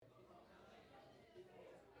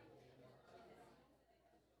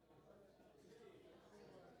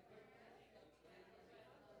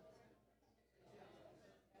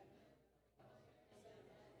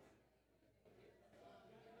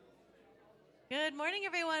Good morning,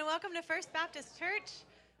 everyone. Welcome to First Baptist Church.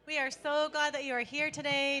 We are so glad that you are here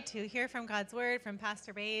today to hear from God's Word from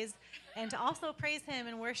Pastor Bays and to also praise Him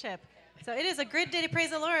and worship. So it is a good day to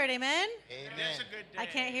praise the Lord. Amen? Amen. It is a good day. I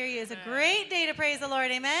can't hear you. It's a great day to praise the Lord.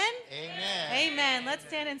 Amen? Amen. Amen. Let's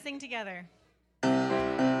stand and sing together.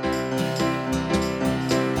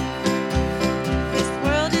 This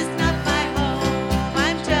world is not my home.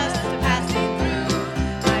 I'm just a passing through.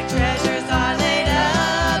 My treasures are laid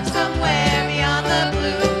up somewhere beyond the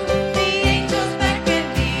blue. The angels beckon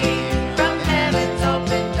me from heaven's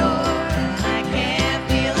open door. I can't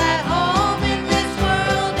feel at home in this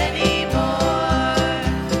world anymore.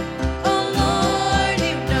 Oh Lord,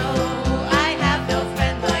 you know I have no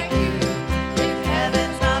friend like you. If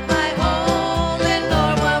heaven's not my home,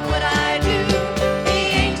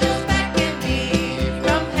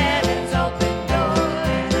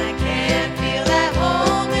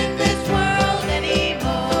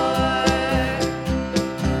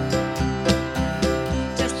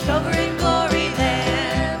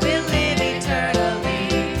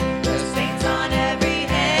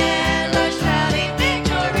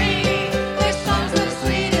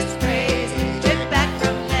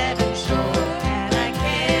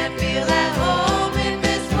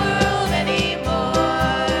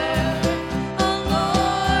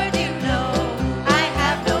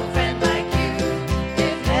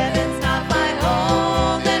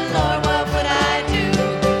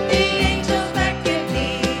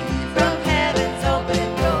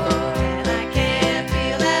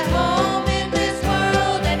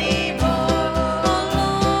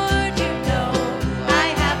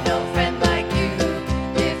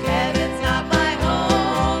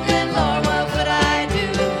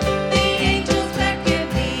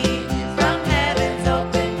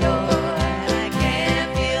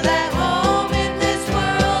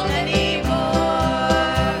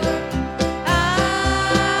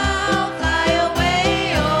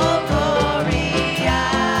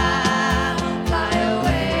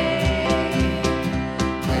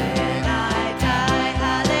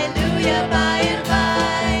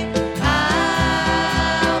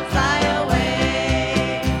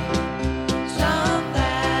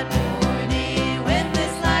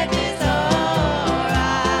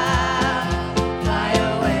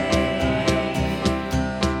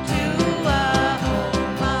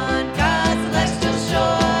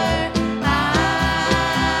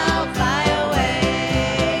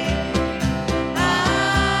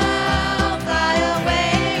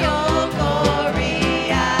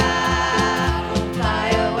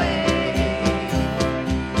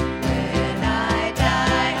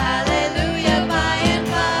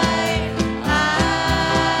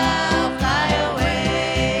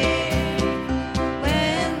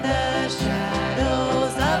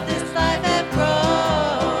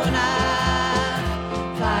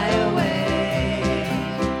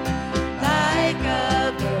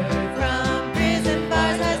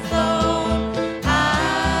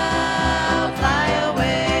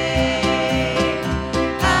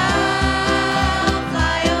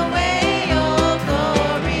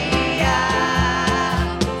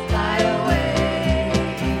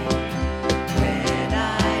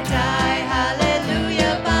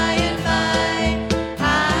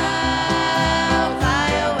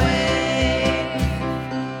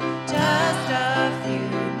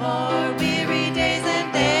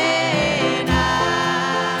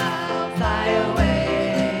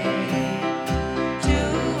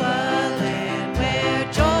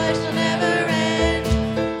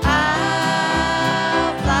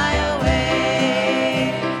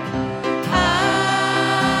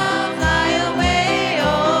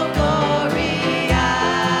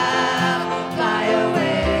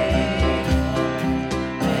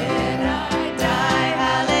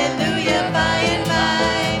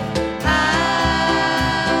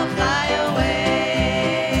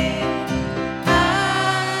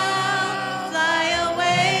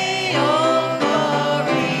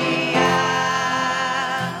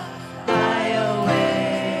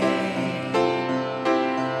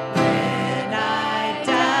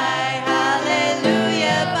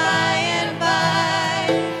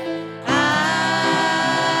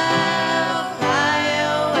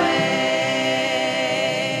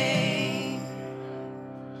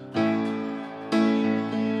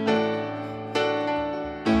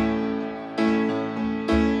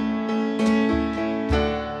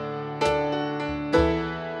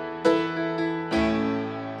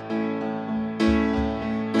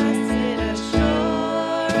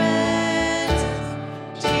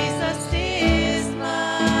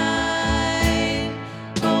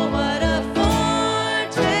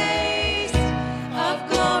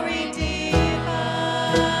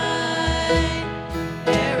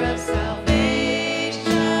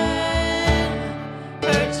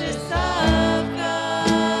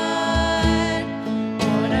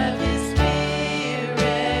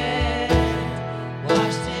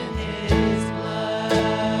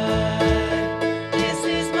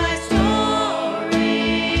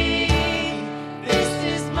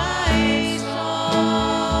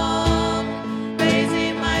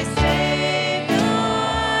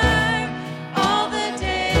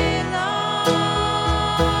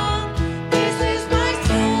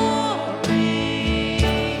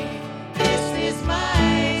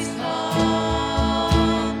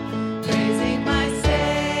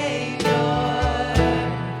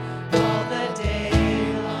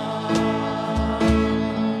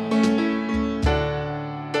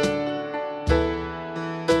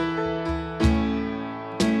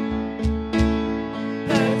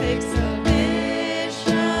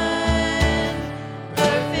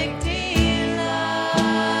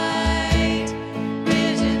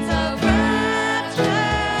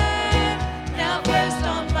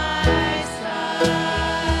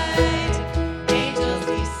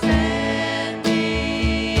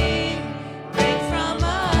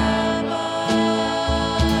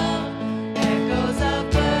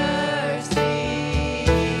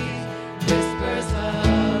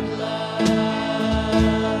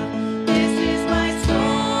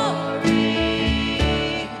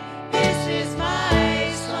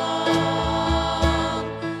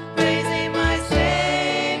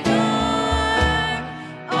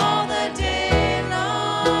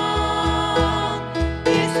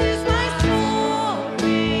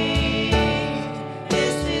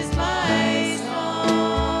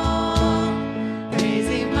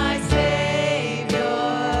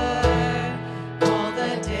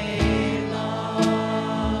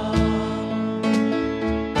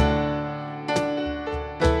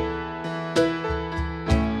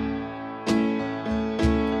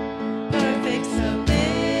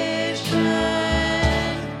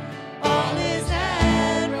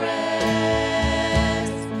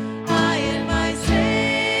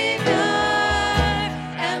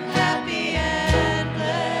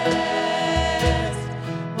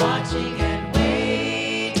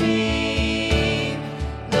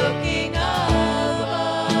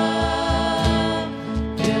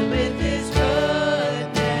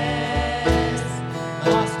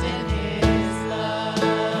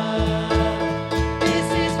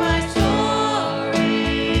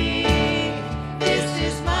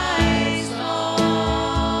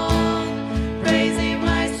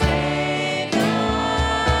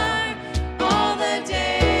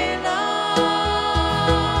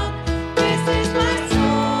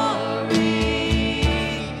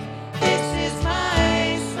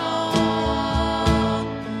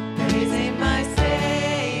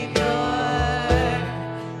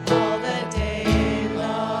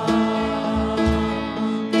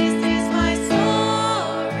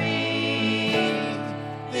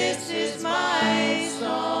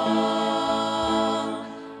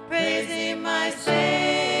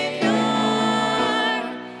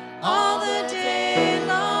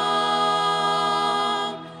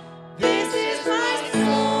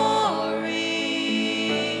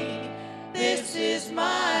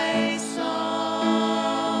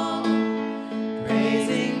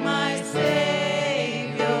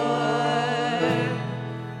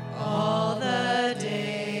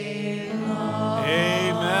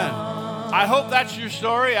 that's your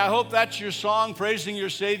story. I hope that's your song, praising your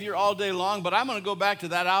Savior all day long. But I'm going to go back to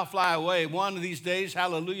that I'll fly away one of these days.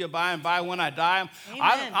 Hallelujah, by and by when I die.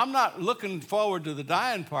 I'm not looking forward to the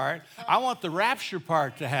dying part. I want the rapture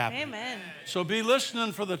part to happen. Amen. So be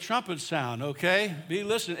listening for the trumpet sound, okay? Be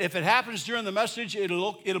listening. If it happens during the message,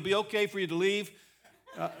 it'll be okay for you to leave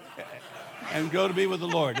and go to be with the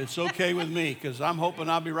Lord. It's okay with me because I'm hoping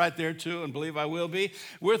I'll be right there too and believe I will be.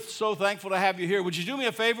 We're so thankful to have you here. Would you do me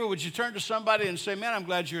a favor? Would you turn to somebody and say, man, I'm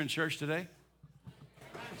glad you're in church today?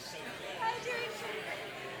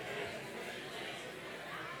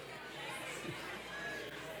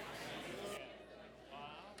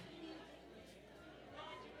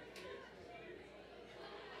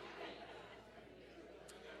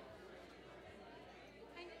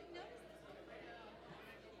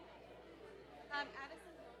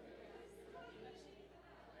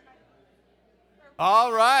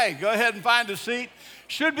 All right, go ahead and find a seat.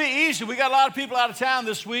 Should be easy. We got a lot of people out of town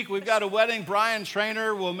this week. We've got a wedding. Brian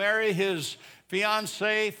Trainer will marry his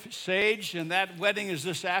fiancee, Sage, and that wedding is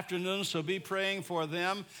this afternoon, so be praying for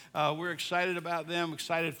them. We're excited about them,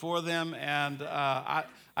 excited for them, and I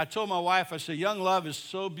told my wife, I said, young love is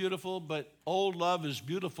so beautiful, but old love is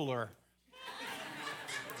beautifuler.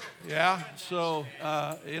 Yeah, so,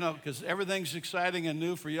 because everything's exciting and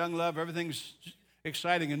new for young love. Everything's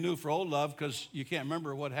exciting and new for old love because you can't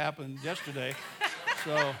remember what happened yesterday.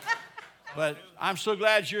 But I'm so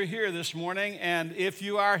glad you're here this morning. And if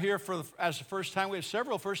you are here as the first time, we have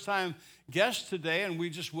several first-time guests today, and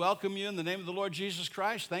we just welcome you in the name of the Lord Jesus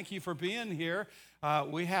Christ. Thank you for being here.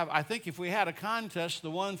 I think if we had a contest,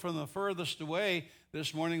 the one from the furthest away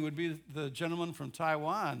this morning would be the gentleman from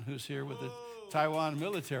Taiwan who's here with the Taiwan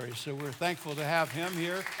military. So we're thankful to have him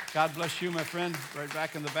here. God bless you, my friend, right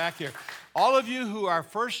back in the back here. All of you who are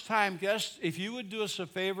first-time guests, if you would do us a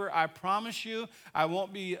favor, I promise you I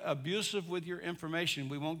won't be abusive with your information.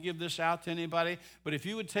 We won't give this out to anybody. But if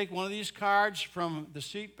you would take one of these cards from the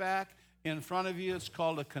seat back in front of you, it's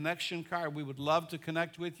called a connection card. We would love to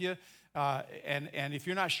connect with you. And if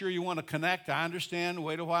you're not sure you want to connect, I understand,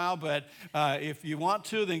 wait a while. But if you want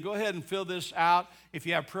to, then go ahead and fill this out. If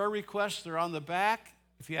you have prayer requests, they're on the back.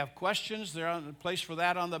 If you have questions, there's a place for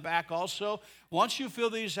that on the back also. Once you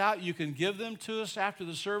fill these out, you can give them to us after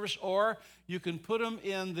the service, or you can put them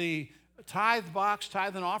in the tithe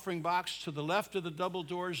and offering box to the left of the double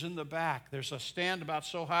doors in the back. There's a stand about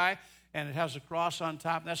so high, and it has a cross on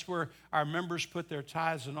top. That's where our members put their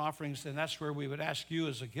tithes and offerings, and that's where we would ask you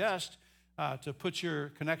as a guest to put your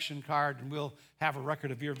connection card, and we'll have a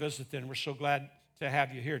record of your visit then. We're so glad to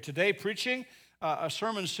have you here. Today, preaching a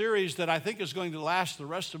sermon series that I think is going to last the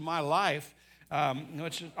rest of my life.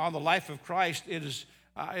 It's on the life of Christ.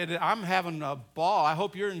 I'm having a ball. I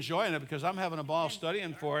hope you're enjoying it because I'm having a ball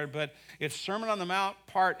studying for it. But it's Sermon on the Mount,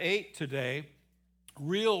 Part 8 today.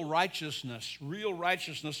 Real righteousness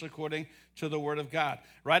according to the Word of God.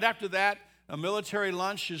 Right after that, a military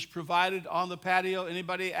lunch is provided on the patio.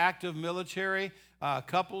 Anybody active military,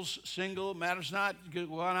 couples, single, matters not.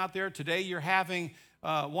 Go on out there. Today you're having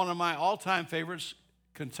one of my all-time favorites,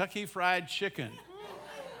 Kentucky Fried Chicken,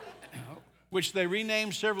 which they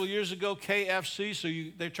renamed several years ago KFC,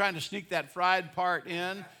 so they're trying to sneak that fried part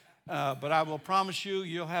in. But I will promise you,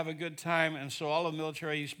 you'll have a good time. And so all of the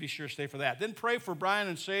military, you be sure to stay for that. Then pray for Brian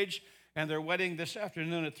and Sage and their wedding this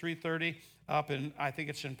afternoon at 3:30 up in, I think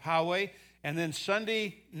it's in Poway. And then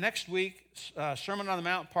Sunday next week, Sermon on the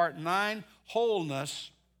Mount, Part 9, Wholeness.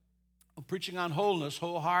 We're preaching on wholeness,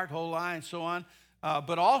 whole heart, whole eye, and so on.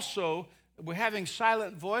 But also, we're having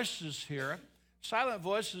Silent Voices here. Silent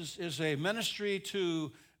Voices is a ministry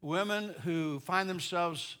to women who find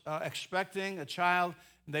themselves expecting a child.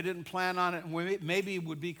 They didn't plan on it, and maybe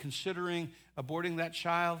would be considering aborting that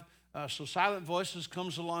child. So Silent Voices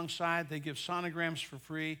comes alongside. They give sonograms for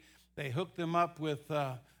free. They hook them up with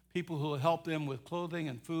people who will help them with clothing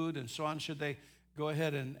and food and so on, should they go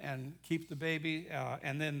ahead and keep the baby,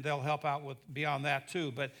 and then they'll help out with beyond that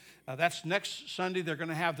too. But that's next Sunday. They're going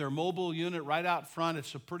to have their mobile unit right out front.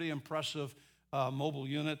 It's a pretty impressive mobile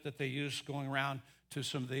unit that they use going around to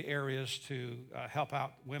some of the areas to help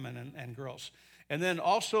out women and girls. And then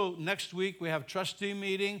also next week we have trustee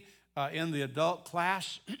meeting in the adult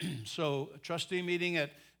class. So a trustee meeting as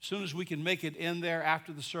soon as we can make it in there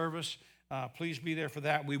after the service. Please be there for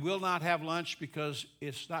that. We will not have lunch because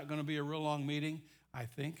it's not going to be a real long meeting, I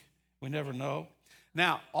think. We never know.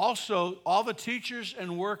 Now, also, all the teachers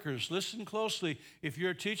and workers, listen closely. If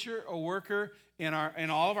you're a teacher or worker in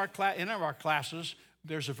all of our classes,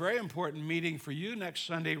 there's a very important meeting for you next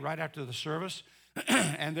Sunday right after the service,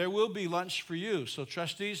 and there will be lunch for you. So,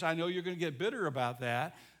 trustees, I know you're going to get bitter about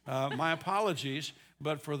that. My apologies.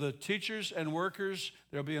 But for the teachers and workers,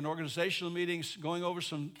 there'll be an organizational meeting going over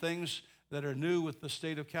some things that are new with the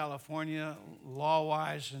state of California,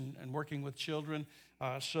 law-wise, and working with children.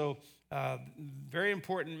 Very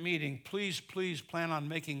important meeting. Please plan on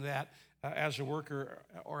making that as a worker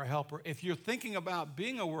or a helper. If you're thinking about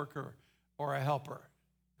being a worker or a helper,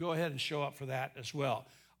 go ahead and show up for that as well.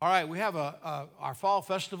 All right, we have our fall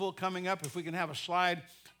festival coming up. If we can have a slide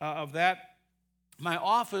of that. My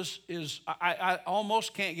office is, I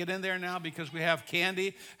almost can't get in there now because we have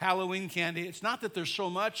candy, Halloween candy. It's not that there's so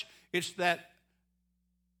much, it's that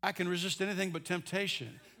I can resist anything but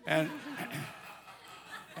temptation. And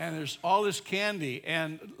there's all this candy.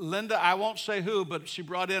 And Linda, I won't say who, but she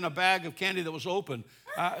brought in a bag of candy that was open.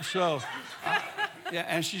 Yeah,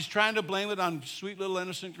 and she's trying to blame it on sweet little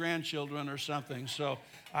innocent grandchildren or something. So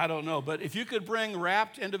I don't know. But if you could bring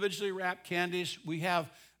individually wrapped candies, we have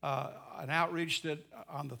an outreach that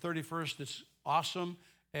on the 31st that's awesome.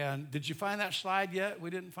 And did you find that slide yet? We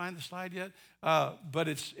didn't find the slide yet. But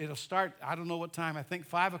it'll start, I don't know what time, I think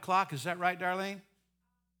 5 o'clock. Is that right, Darlene?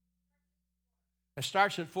 It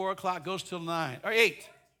starts at 4 o'clock, goes till 9, or 8,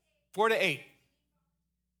 4 to 8.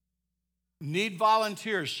 Need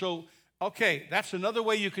volunteers. So, okay, that's another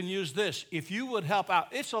way you can use this. If you would help out,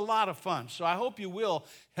 it's a lot of fun. So I hope you will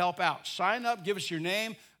help out. Sign up, give us your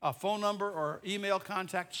name, a phone number or email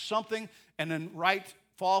contact, something, and then write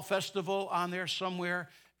Fall Festival on there somewhere.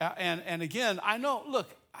 And again, I know, look,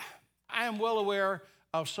 I am well aware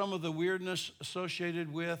of some of the weirdness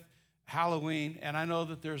associated with Halloween, and I know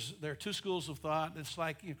that there are two schools of thought. It's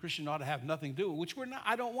like Christian ought to have nothing to do with, which we're not.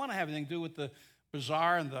 I don't want to have anything to do with the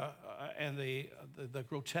bizarre and the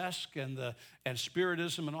grotesque and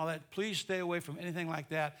spiritism and all that. Please stay away from anything like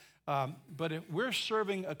that. But if we're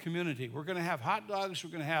serving a community. We're going to have hot dogs.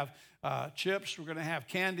 We're going to have chips. We're going to have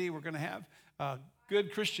candy. We're going to have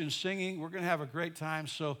good Christian singing. We're going to have a great time.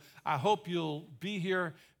 So I hope you'll be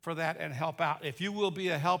here for that and help out. If you will be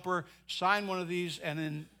a helper, sign one of these and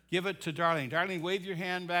then give it to Darlene. Darlene, wave your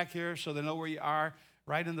hand back here so they know where you are,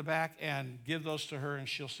 right in the back, and give those to her, and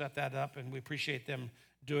she'll set that up, and we appreciate them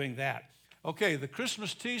doing that. Okay, the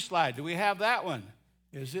Christmas tea slide. Do we have that one?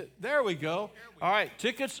 Is it? There we go. All right,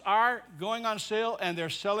 tickets are going on sale, and they're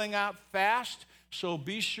selling out fast, so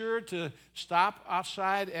be sure to stop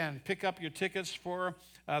outside and pick up your tickets for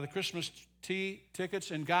the Christmas tea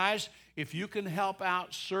tickets. And guys, if you can help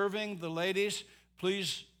out serving the ladies,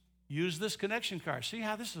 please use this connection card. See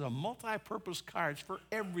how this is a multi-purpose card. It's for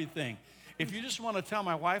everything. If you just want to tell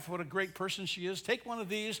my wife what a great person she is, take one of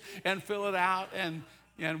these and fill it out, and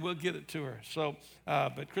we'll get it to her. So,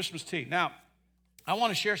 but Christmas tea. Now, I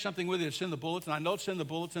want to share something with you. It's in the bulletin. I know it's in the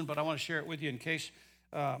bulletin, but I want to share it with you in case,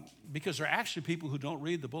 because there are actually people who don't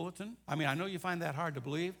read the bulletin. I mean, I know you find that hard to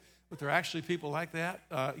believe, but there are actually people like that.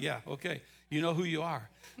 Yeah, okay. You know who you are.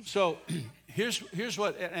 So here's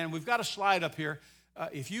what, and we've got a slide up here.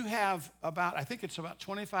 If you have I think it's about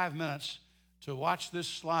 25 minutes to watch this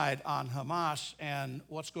slide on Hamas and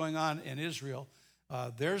what's going on in Israel,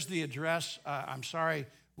 there's the address. I'm sorry,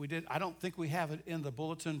 I don't think we have it in the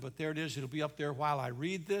bulletin, but there it is. It'll be up there while I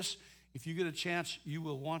read this. If you get a chance, you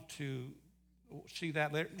will want to see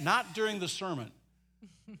that later. Not during the sermon.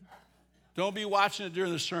 Don't be watching it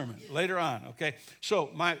during the sermon. Later on, okay? So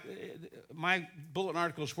my bulletin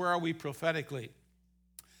article is, where are we prophetically?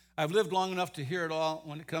 I've lived long enough to hear it all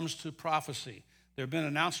when it comes to prophecy. There have been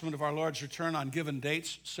announcements of our Lord's return on given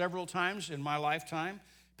dates several times in my lifetime.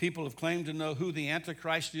 People have claimed to know who the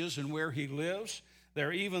Antichrist is and where he lives. There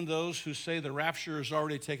are even those who say the rapture has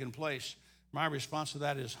already taken place. My response to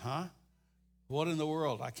that is, huh? What in the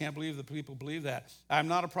world? I can't believe that people believe that. I'm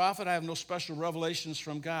not a prophet. I have no special revelations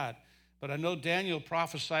from God. But I know Daniel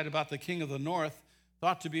prophesied about the king of the north,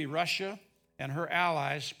 thought to be Russia and her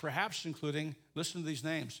allies, perhaps including, listen to these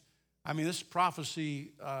names. I mean, this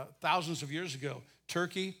prophecy thousands of years ago: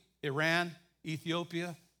 Turkey, Iran,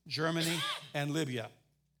 Ethiopia, Germany, and Libya.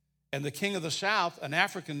 And the king of the south, an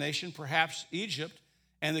African nation, perhaps Egypt,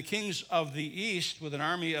 and the kings of the east with an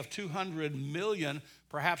army of 200 million,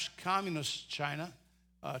 perhaps communist China.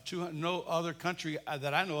 No other country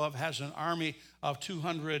that I know of has an army of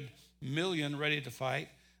 200 million ready to fight.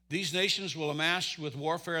 These nations will amass with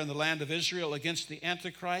warfare in the land of Israel against the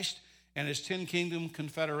Antichrist and his 10-kingdom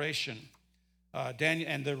confederation. Daniel,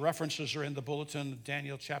 and the references are in the bulletin,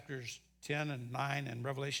 Daniel chapters 10 and 9, and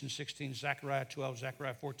Revelation 16, Zechariah 12,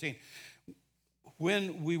 Zechariah 14.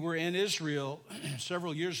 When we were in Israel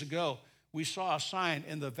several years ago, we saw a sign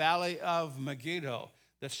in the valley of Megiddo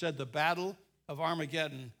that said the battle of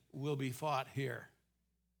Armageddon will be fought here.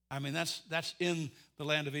 I mean, that's in the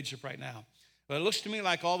land of Egypt right now. But it looks to me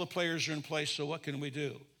like all the players are in place, so what can we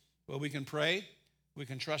do? Well, we can pray, We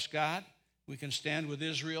can trust God. We can stand with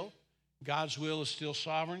Israel. God's will is still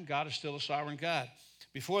sovereign. God is still a sovereign God.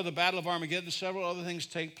 Before the Battle of Armageddon, several other things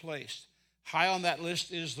take place. High on that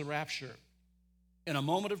list is the rapture. In a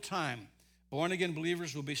moment of time, born-again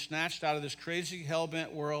believers will be snatched out of this crazy,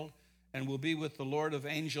 hell-bent world and will be with the Lord of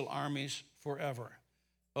angel armies forever.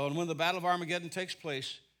 Oh, and when the Battle of Armageddon takes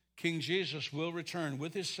place, King Jesus will return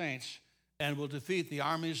with his saints and will defeat the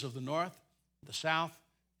armies of the north, the south,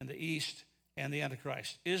 and the east, and the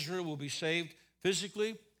Antichrist. Israel will be saved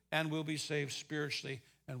physically and will be saved spiritually.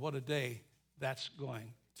 And what a day that's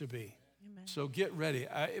going to be. Amen. So get ready.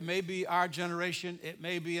 It may be our generation. It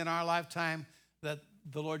may be in our lifetime that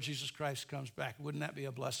the Lord Jesus Christ comes back. Wouldn't that be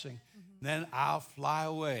a blessing? Mm-hmm. Then I'll fly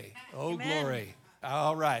away. Oh, Amen. Glory.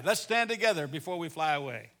 All right. Let's stand together before we fly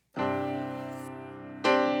away.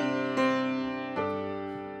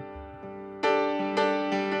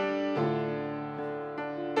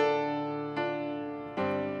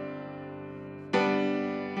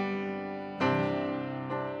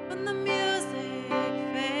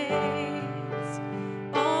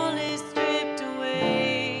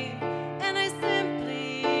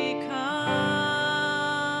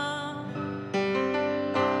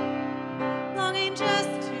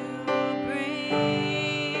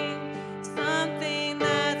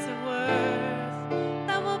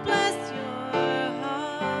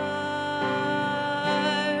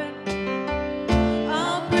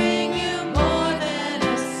 I'll bring you more than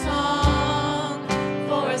a song,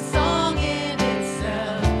 for a song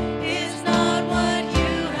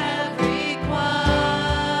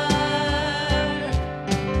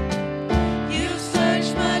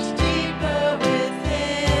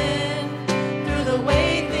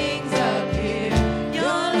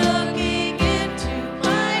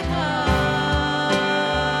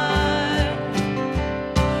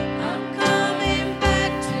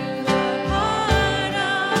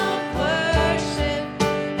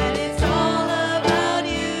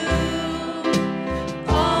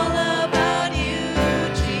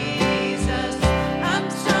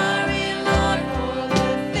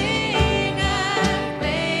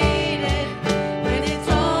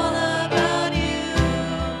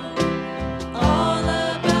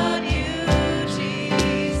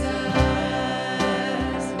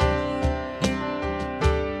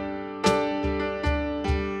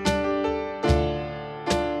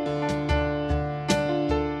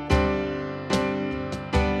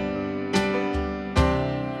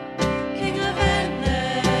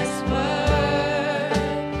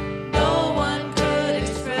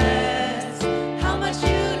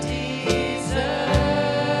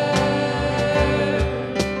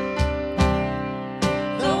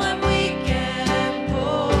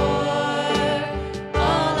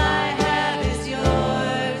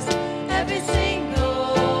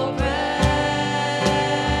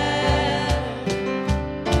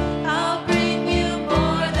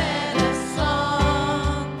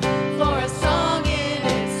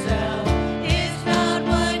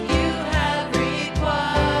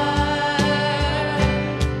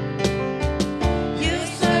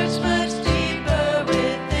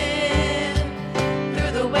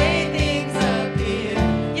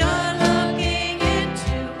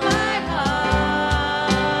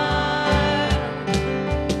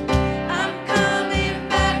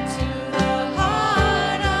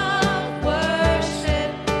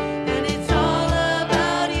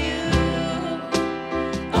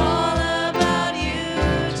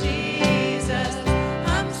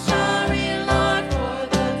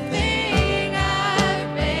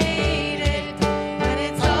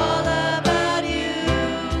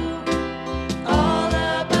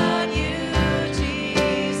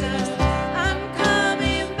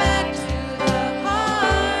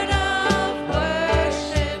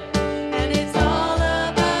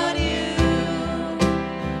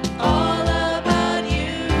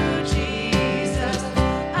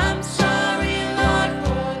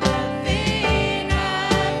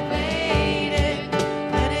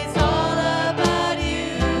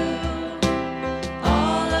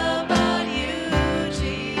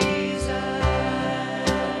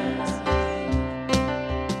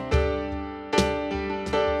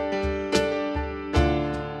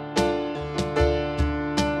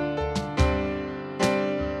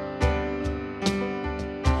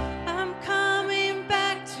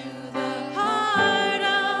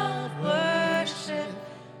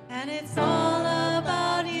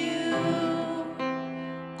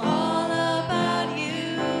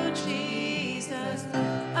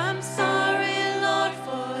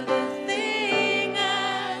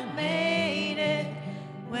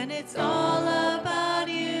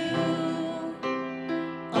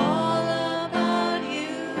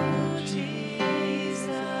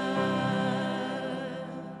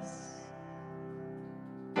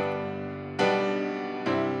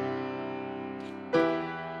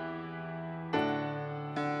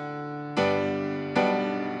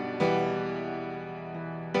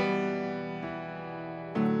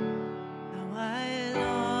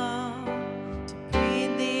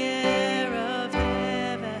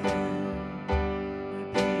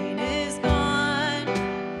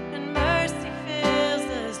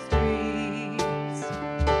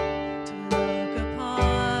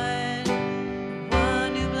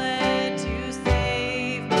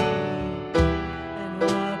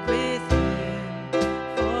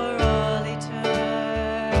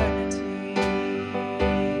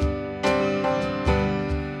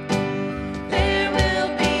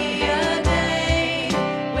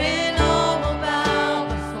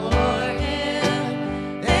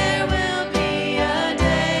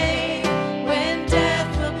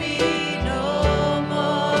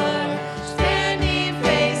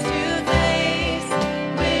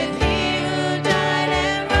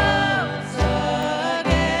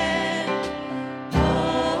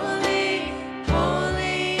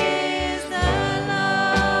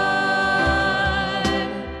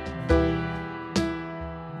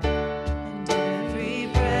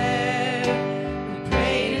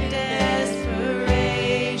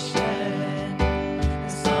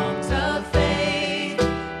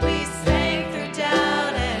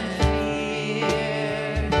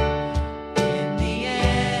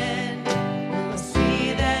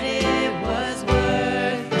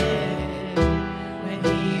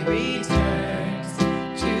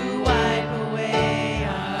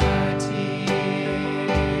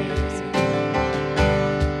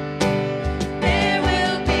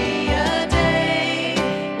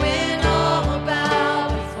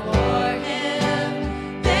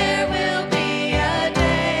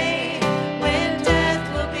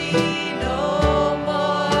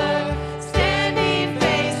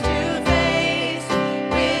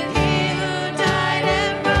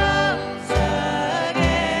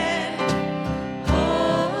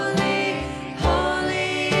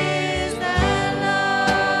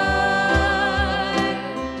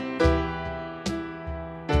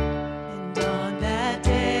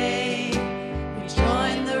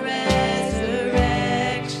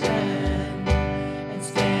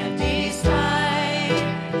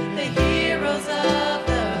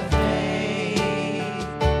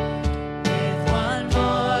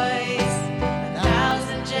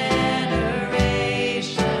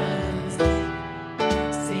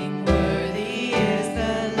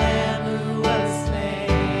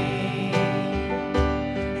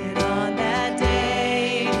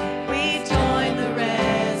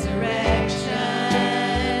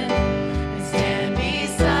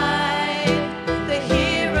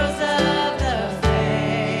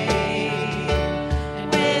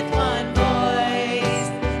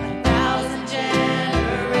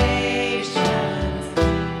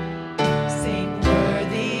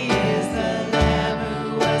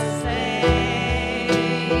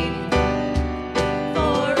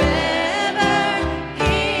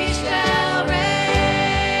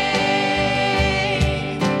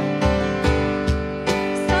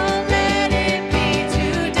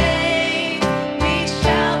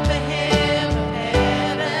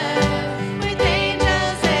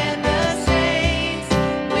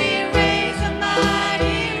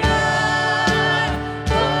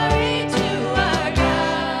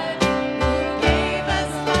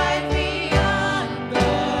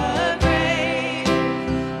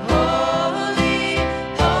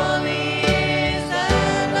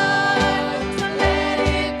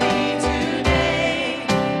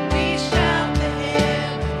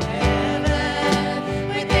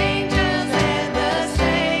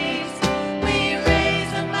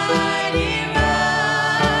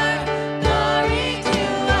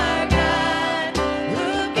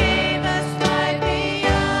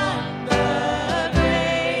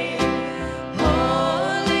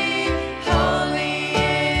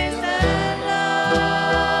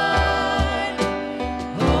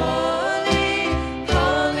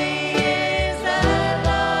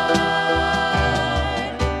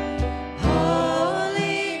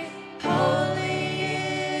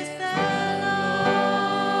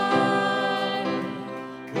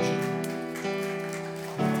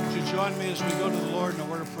me as we go to the Lord in a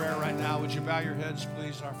word of prayer right now. Would you bow your heads,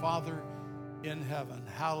 please? Our Father in heaven,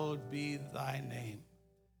 hallowed be thy name.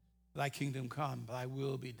 Thy kingdom come, thy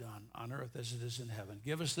will be done on earth as it is in heaven.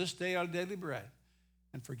 Give us this day our daily bread,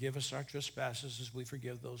 and forgive us our trespasses as we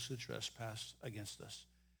forgive those who trespass against us.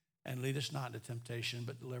 And lead us not into temptation,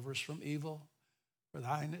 but deliver us from evil. For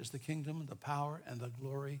thine is the kingdom, the power, and the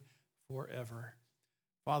glory forever.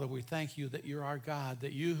 Father, we thank you that you're our God,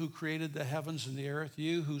 that you who created the heavens and the earth,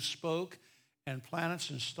 you who spoke and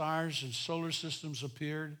planets and stars and solar systems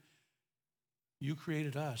appeared, you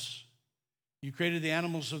created us. You created the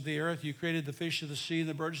animals of the earth, you created the fish of the sea and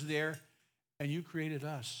the birds of the air, and you created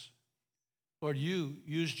us. Lord, you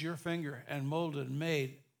used your finger and molded and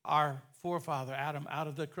made our forefather Adam out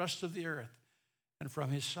of the crust of the earth, and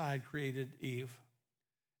from his side created Eve.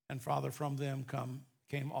 And Father, from them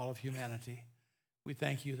came all of humanity. We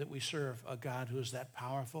thank you that we serve a God who is that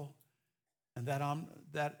powerful and that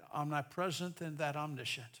omnipresent and that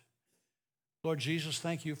omniscient. Lord Jesus,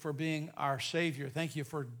 thank you for being our Savior. Thank you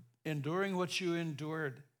for enduring what you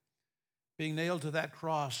endured, being nailed to that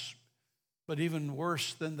cross, but even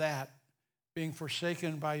worse than that, being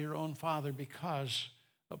forsaken by your own Father, because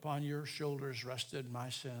upon your shoulders rested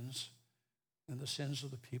my sins and the sins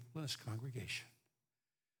of the people in this congregation.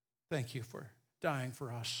 Thank you for dying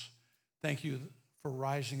for us. Thank you for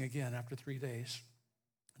rising again after 3 days.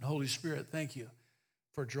 And Holy Spirit, thank you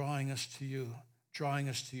for drawing us to you, drawing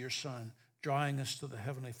us to your Son, drawing us to the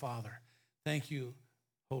Heavenly Father. Thank you,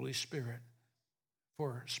 Holy Spirit,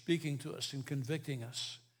 for speaking to us and convicting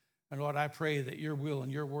us. And Lord, I pray that your will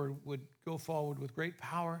and your word would go forward with great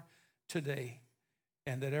power today,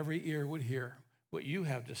 and that every ear would hear what you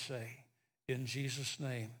have to say in Jesus'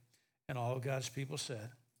 name. And all of God's people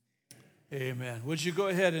said, amen. Would you go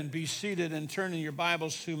ahead and be seated and turn in your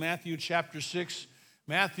Bibles to Matthew chapter 6.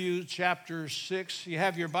 Matthew chapter 6. You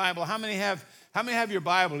have your Bible. How many have your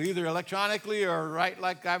Bible, either electronically or right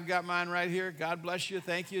like I've got mine right here? God bless you.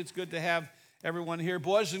 Thank you. It's good to have everyone here.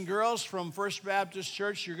 Boys and girls from First Baptist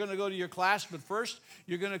Church, you're going to go to your class, but first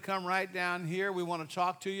you're going to come right down here. We want to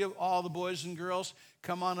talk to you. All the boys and girls,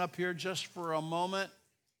 come on up here just for a moment.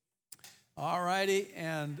 All righty,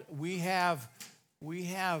 and we have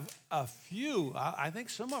a few. I think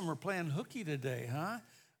some of them are playing hooky today, huh?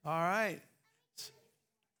 All right.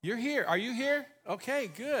 You're here. Are you here? Okay,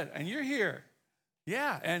 good. And you're here.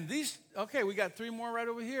 Yeah, and we got 3 more right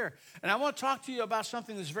over here. And I want to talk to you about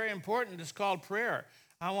something that's very important. It's called prayer.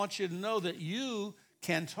 I want you to know that you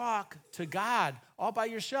can talk to God all by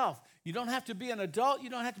yourself. You don't have to be an adult. You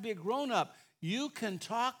don't have to be a grown-up. You can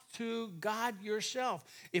talk to God yourself.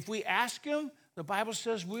 If we ask him, the Bible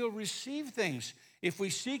says we'll receive things. If we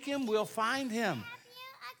seek him, we'll find him.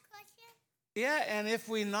 Yeah, and if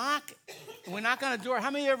we knock on a door.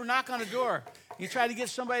 How many of you ever knock on a door? You try to get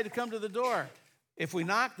somebody to come to the door. If we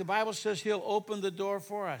knock, the Bible says he'll open the door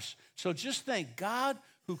for us. So just think, God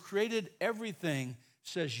who created everything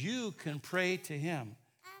says you can pray to him.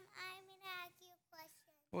 I'm going to ask you a question.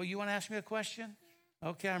 Well, you want to ask me a question?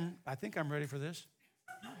 Okay, I think I'm ready for this.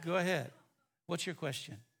 Go ahead. What's your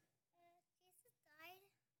question?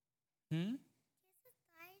 Jesus died. Hmm? Jesus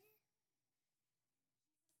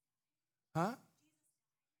died. Huh?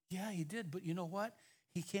 Yeah, he did. But you know what?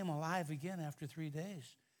 He came alive again after 3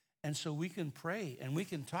 days. And so we can pray and we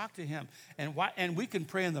can talk to him. And we can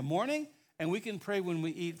pray in the morning, and we can pray when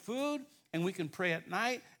we eat food, and we can pray at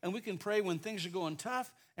night, and we can pray when things are going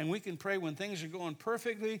tough, and we can pray when things are going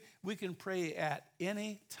perfectly. We can pray at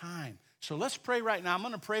any time. So let's pray right now. I'm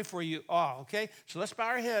going to pray for you all, okay? So let's bow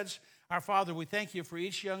our heads. Our Father, we thank you for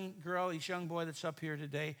each young girl, each young boy that's up here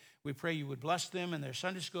today. We pray you would bless them in their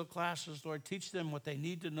Sunday school classes. Lord, teach them what they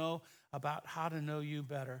need to know about how to know you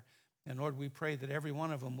better. And Lord, we pray that every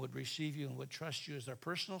one of them would receive you and would trust you as their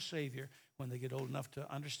personal Savior when they get old enough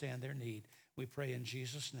to understand their need. We pray in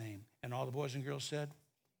Jesus' name. And all the boys and girls said,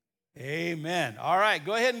 amen. All right,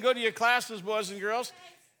 go ahead and go to your classes, boys and girls.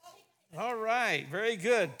 All right, very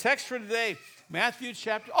good. Text for today, Matthew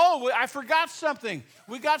chapter. Oh, I forgot something.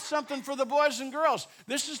 We got something for the boys and girls.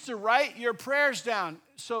 This is to write your prayers down.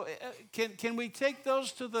 So can we take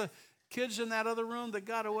those to the kids in that other room that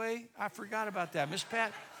got away? I forgot about that. Miss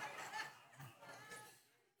Pat?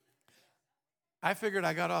 I figured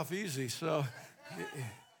I got off easy, so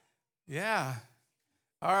yeah.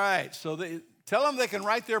 All right, so tell them they can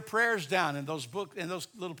write their prayers down in those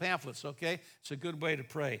little pamphlets, okay? It's a good way to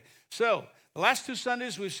pray. So the last 2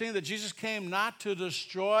 Sundays, we've seen that Jesus came not to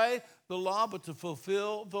destroy the law, but to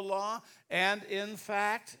fulfill the law, and in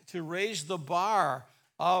fact, to raise the bar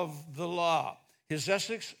of the law. His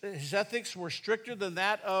ethics were stricter than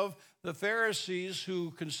that of the Pharisees,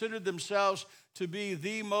 who considered themselves to be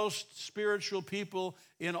the most spiritual people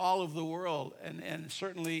in all of the world, and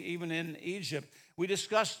certainly even in Egypt. We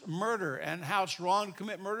discussed murder and how it's wrong to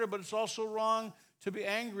commit murder, but it's also wrong to be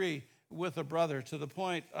angry with a brother to the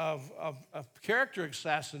point of character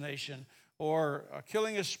assassination or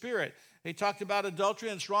killing a spirit. He talked about adultery,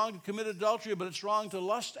 and it's wrong to commit adultery, but it's wrong to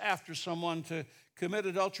lust after someone, to commit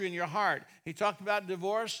adultery in your heart. He talked about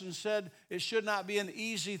divorce and said it should not be an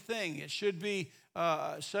easy thing. It should be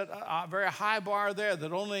set a very high bar there,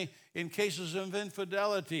 that only in cases of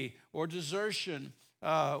infidelity or desertion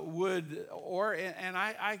and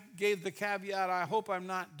I gave the caveat, I hope I'm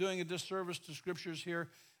not doing a disservice to scriptures here,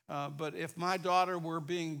 but if my daughter were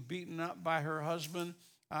being beaten up by her husband,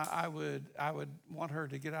 I would want her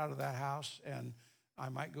to get out of that house, and I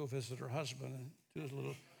might go visit her husband and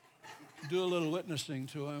do a little witnessing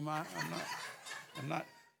to him. I'm not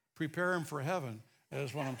prepare him for heaven,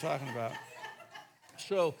 is what I'm talking about.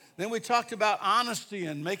 So then we talked about honesty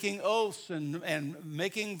and making oaths and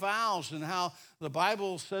making vows, and how the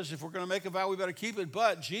Bible says if we're going to make a vow, we better keep it.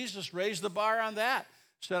 But Jesus raised the bar on that.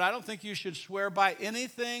 Said, I don't think you should swear by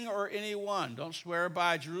anything or anyone. Don't swear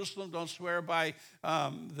by Jerusalem. Don't swear by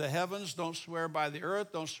the heavens. Don't swear by the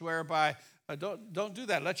earth. Don't swear by, don't do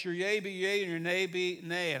that. Let your yea be yea and your nay be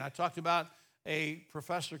nay. And I talked about a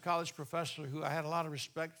college professor who I had a lot of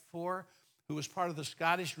respect for, who was part of the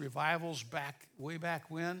Scottish revivals way back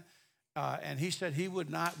when. And he said he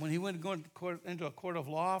would not, when he went into a court of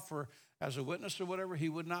law as a witness or whatever, he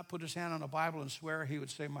would not put his hand on a Bible and swear. He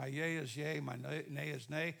would say, my yea is yea, my nay is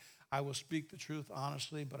nay. I will speak the truth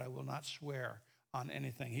honestly, but I will not swear on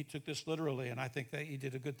anything. He took this literally, and I think that he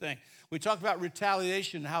did a good thing. We talked about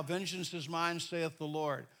retaliation, how vengeance is mine, saith the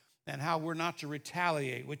Lord, and how we're not to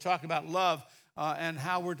retaliate. We talked about love, and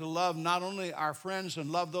how we're to love not only our friends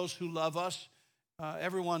and love those who love us.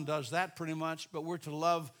 Everyone does that pretty much, but we're to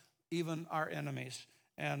love even our enemies.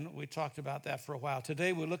 And we talked about that for a while.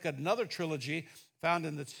 Today we look at another trilogy found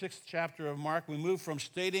in the 6th chapter of Mark. We move from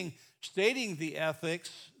stating the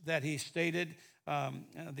ethics that he stated,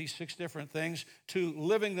 these 6 different things, to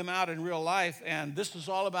living them out in real life. And this is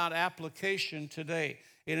all about application today.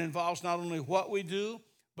 It involves not only what we do,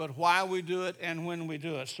 but why we do it and when we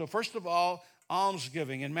do it. So first of all,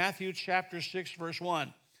 almsgiving. In Matthew chapter 6, verse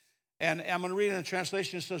 1. And I'm going to read in a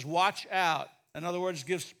translation. It says, watch out. In other words,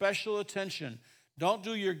 give special attention. Don't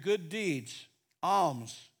do your good deeds.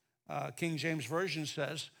 Alms, King James Version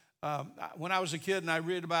says. When I was a kid and I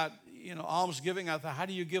read about, almsgiving, I thought, how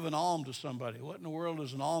do you give an alm to somebody? What in the world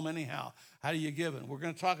is an alm anyhow? How do you give it? We're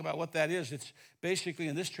going to talk about what that is. It's basically,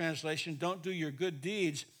 in this translation, don't do your good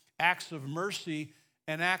deeds, acts of mercy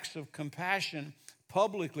and acts of compassion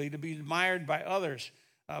publicly to be admired by others,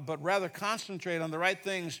 but rather concentrate on the right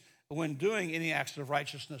things when doing any acts of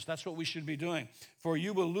righteousness. That's what we should be doing. For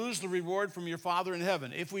you will lose the reward from your Father in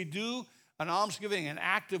heaven. If we do an almsgiving, an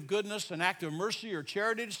act of goodness, an act of mercy or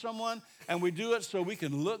charity to someone, and we do it so we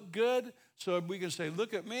can look good, so we can say,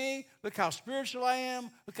 look at me, look how spiritual I am,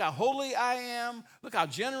 look how holy I am, look how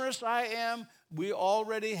generous I am, we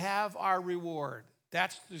already have our reward.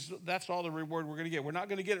 That's all the reward we're going to get. We're not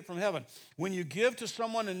going to get it from heaven. When you give to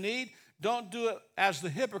someone in need, don't do it as the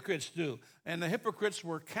hypocrites do. And the hypocrites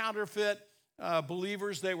were counterfeit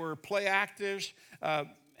believers. They were play actors.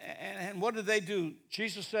 And what did they do?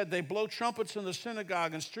 Jesus said they blow trumpets in the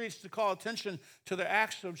synagogue and streets to call attention to their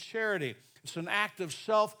acts of charity. It's an act of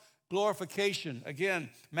self-glorification. Again,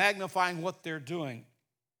 magnifying what they're doing.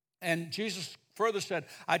 And Jesus further said,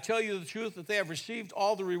 I tell you the truth that they have received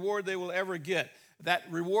all the reward they will ever get. That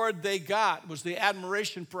reward they got was the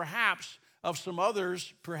admiration perhaps of some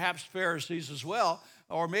others, perhaps Pharisees as well,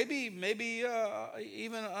 or maybe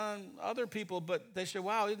even other people, but they say,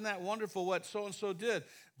 wow, isn't that wonderful what so-and-so did?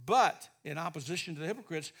 But in opposition to the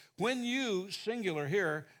hypocrites, when you, singular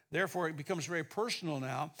here, therefore it becomes very personal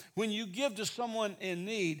now, when you give to someone in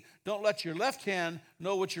need, don't let your left hand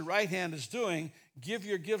know what your right hand is doing. Give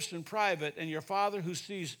your gifts in private, and your Father who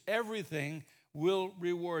sees everything will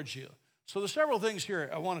reward you. So there's several things here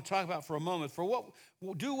I want to talk about for a moment.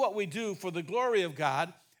 Do what we do for the glory of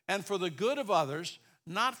God and for the good of others,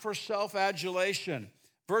 not for self-adulation.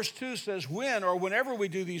 Verse 2 says, whenever we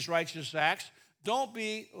do these righteous acts, don't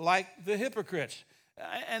be like the hypocrites.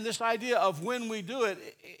 And this idea of when we do it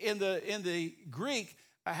in the Greek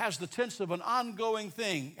has the tense of an ongoing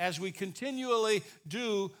thing as we continually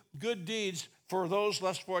do good deeds for those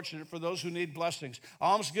less fortunate, for those who need blessings.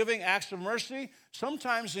 Almsgiving, acts of mercy,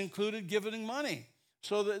 sometimes included giving money.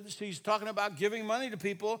 So he's talking about giving money to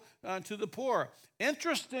people, to the poor.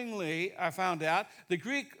 Interestingly, I found out the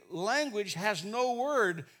Greek language has no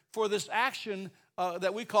word for this action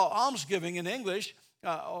that we call almsgiving in English.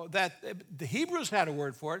 That the Hebrews had a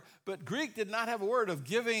word for it, but Greek did not have a word of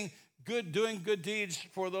doing good deeds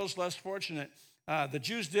for those less fortunate. The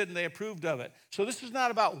Jews did, and they approved of it. So this is not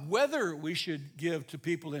about whether we should give to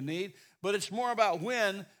people in need, but it's more about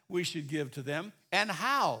when we should give to them and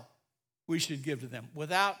how we should give to them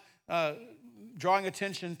without drawing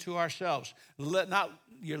attention to ourselves. Not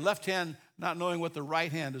your left hand not knowing what the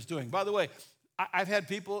right hand is doing. By the way, I've had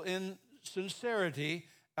people in sincerity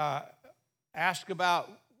ask about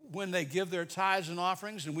when they give their tithes and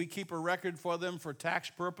offerings, and we keep a record for them for tax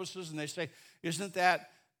purposes, and they say, isn't that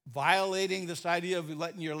violating this idea of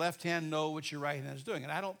letting your left hand know what your right hand is doing?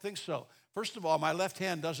 And I don't think so. First of all, my left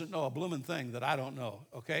hand doesn't know a blooming thing that I don't know,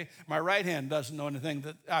 okay? My right hand doesn't know anything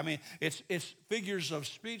it's figures of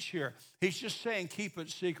speech here. He's just saying keep it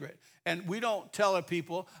secret. And we don't tell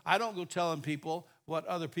people, I don't go telling people what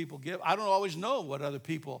other people give. I don't always know what other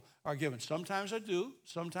people are giving. Sometimes I do,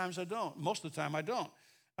 sometimes I don't. Most of the time I don't.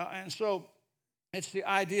 And so it's the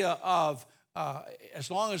idea of as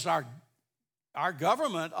long as our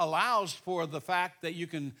government allows for the fact that you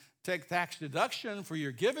can take tax deduction for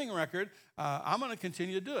your giving record, I'm going to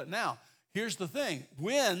continue to do it. Now, here's the thing.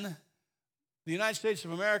 When the United States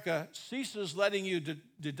of America ceases letting you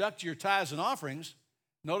deduct your tithes and offerings,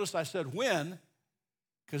 notice I said when,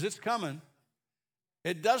 because it's coming,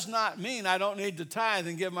 it does not mean I don't need to tithe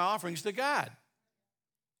and give my offerings to God.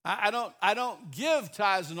 I don't give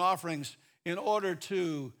tithes and offerings in order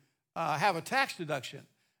to have a tax deduction.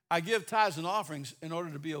 I give tithes and offerings in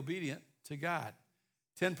order to be obedient to God.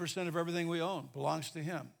 10% of everything we own belongs to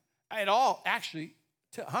him. And actually,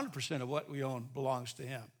 100% of what we own belongs to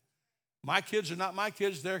him. My kids are not my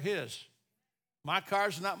kids, they're his. My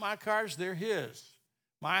cars are not my cars, they're his.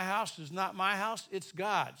 My house is not my house, it's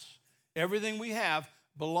God's. Everything we have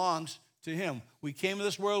belongs to him. We came to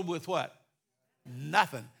this world with what?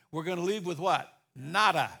 Nothing. We're going to leave with what?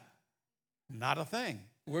 Nada. Not a thing.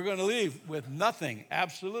 We're going to leave with nothing,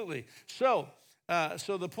 absolutely. So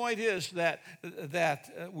the point is that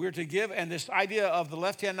we're to give, and this idea of the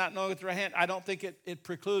left hand not knowing with the right hand, I don't think it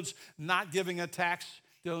precludes not giving a tax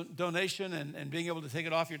donation and being able to take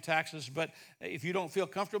it off your taxes. But if you don't feel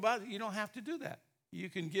comfortable about it, you don't have to do that. You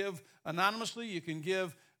can give anonymously. You can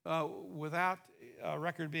give without a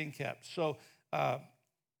record being kept. So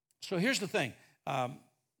here's the thing.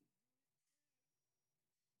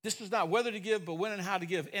 This is not whether to give, but when and how to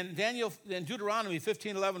give. In Deuteronomy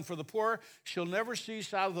 15:11, for the poor shall never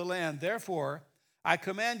cease out of the land. Therefore, I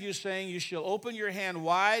command you, saying, you shall open your hand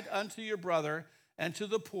wide unto your brother and to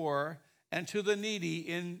the poor and to the needy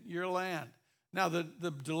in your land. Now, the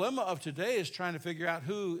dilemma of today is trying to figure out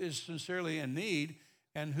who is sincerely in need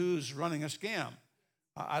and who's running a scam.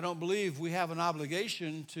 I don't believe we have an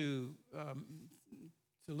obligation to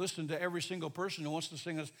listen to every single person who wants to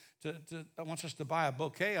sing us wants us to buy a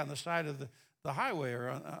bouquet on the side of the highway or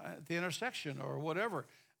at the intersection or whatever.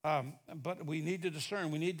 But we need to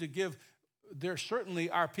discern. We need to give. There certainly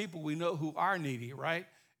are people we know who are needy, right?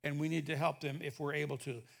 And we need to help them if we're able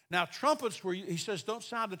to. Now, trumpets, he says, don't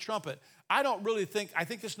sound a trumpet. I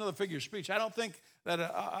think this is another figure of speech. I don't think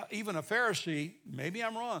that even a Pharisee, maybe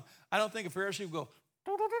I'm wrong, I don't think a Pharisee would go,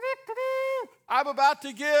 I'm about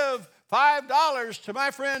to give $5 to my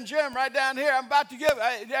friend Jim right down here. I'm about to give,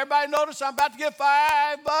 everybody notice I'm about to give $5?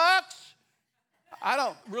 I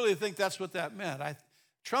don't really think that's what that meant.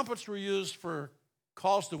 Trumpets were used for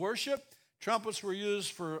calls to worship. Trumpets were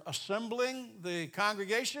used for assembling the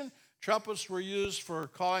congregation. Trumpets were used for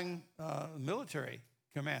calling military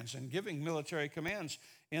commands and giving military commands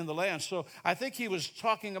in the land. So I think he was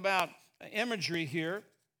talking about imagery here.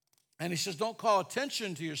 And he says, don't call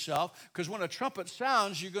attention to yourself, because when a trumpet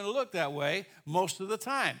sounds, you're going to look that way most of the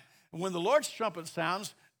time. And when the Lord's trumpet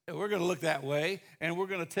sounds, we're going to look that way, and we're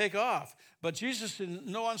going to take off. But Jesus,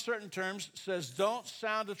 in no uncertain terms, says, don't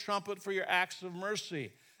sound a trumpet for your acts of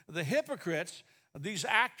mercy. The hypocrites, these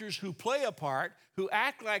actors who play a part, who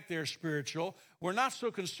act like they're spiritual, were not so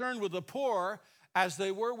concerned with the poor as they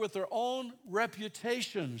were with their own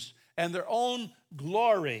reputations and their own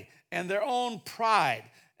glory and their own pride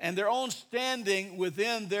and their own standing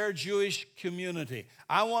within their Jewish community.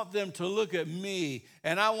 I want them to look at me,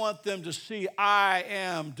 and I want them to see I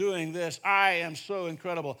am doing this. I am so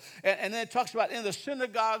incredible. And then it talks about in the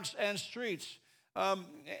synagogues and streets.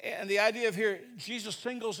 And the idea of here, Jesus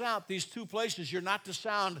singles out these two places. You're not to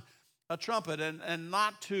sound a trumpet and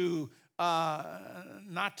not to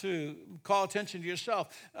not to call attention to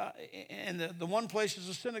yourself. And the one place is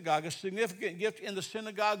a synagogue. A significant gift in the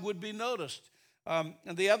synagogue would be noticed.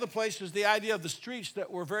 And the other place is the idea of the streets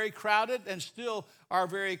that were very crowded and still are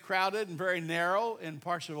very crowded and very narrow in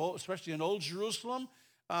parts of, especially in Old Jerusalem.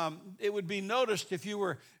 It would be noticed if you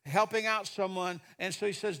were helping out someone. And so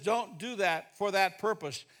he says, don't do that for that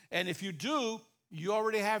purpose. And if you do, you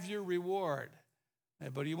already have your reward.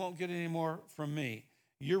 But you won't get any more from me.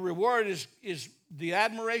 Your reward is the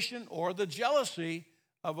admiration or the jealousy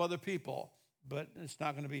of other people. But it's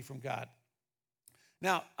not going to be from God.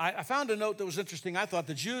 Now, I found a note that was interesting. I thought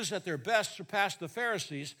the Jews at their best surpassed the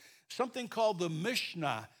Pharisees. Something called the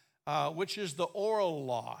Mishnah, which is the oral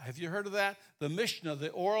law. Have you heard of that? The Mishnah, the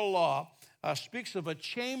oral law, speaks of a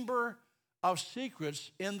chamber of secrets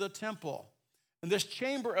in the temple. And this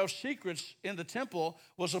chamber of secrets in the temple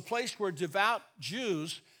was a place where devout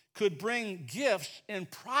Jews could bring gifts in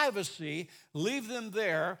privacy, leave them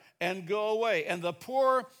there, and go away. And the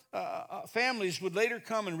poor families would later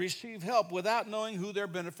come and receive help without knowing who their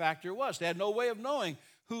benefactor was. They had no way of knowing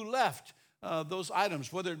who left those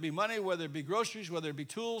items, whether it be money, whether it be groceries, whether it be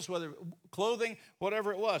tools, whether clothing,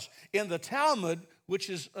 whatever it was. In the Talmud, which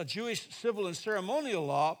is a Jewish civil and ceremonial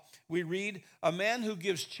law, we read, a man who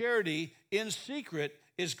gives charity in secret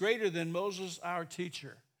is greater than Moses, our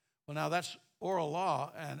teacher. Well, now that's oral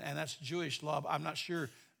law, and that's Jewish law. I'm not sure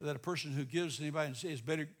that a person who gives anybody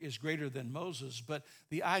is greater than Moses, but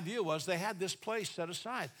the idea was they had this place set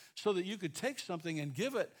aside so that you could take something and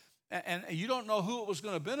give it, and you don't know who it was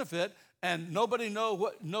going to benefit, and nobody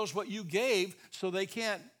knows what you gave, so they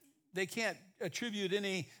can't attribute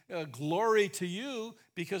any glory to you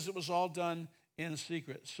because it was all done in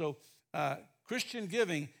secret. So Christian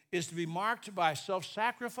giving is to be marked by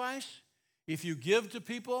self-sacrifice. If you give to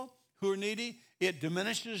people who are needy, it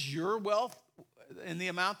diminishes your wealth in the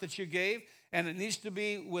amount that you gave, and it needs to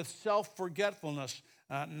be with self-forgetfulness,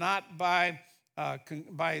 not by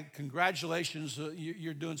congratulations,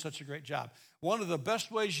 you're doing such a great job. One of the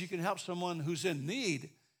best ways you can help someone who's in need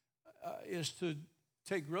is to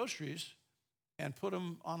take groceries and put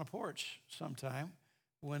them on a porch sometime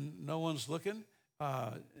when no one's looking,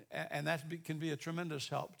 and that can be a tremendous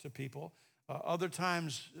help to people. Other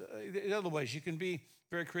times, in other ways, you can be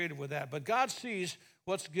very creative with that. But God sees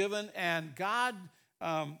what's given, and God,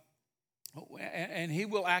 and He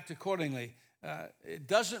will act accordingly. It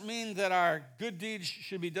doesn't mean that our good deeds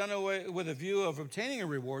should be done away with a view of obtaining a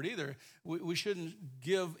reward either. We shouldn't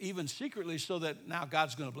give even secretly so that now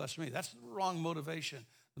God's going to bless me. That's the wrong motivation.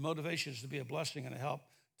 The motivation is to be a blessing and a help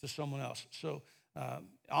to someone else. So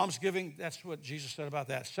almsgiving, that's what Jesus said about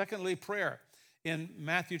that. Secondly, prayer. In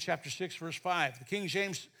Matthew chapter 6, verse 5, the King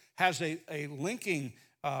James has a linking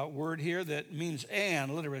word here that means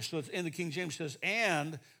and, literally. So it's in the King James says,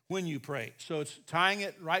 and when you pray. So it's tying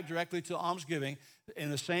it right directly to almsgiving in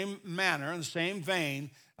the same manner, in the same vein.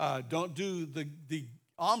 Don't do the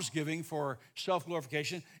almsgiving for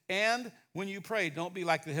self-glorification. And when you pray, don't be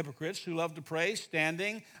like the hypocrites who love to pray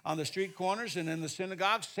standing on the street corners and in the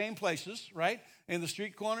synagogues, same places, right? In the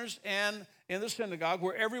street corners and in the synagogue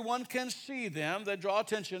where everyone can see them. They draw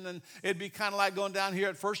attention, and it'd be kind of like going down here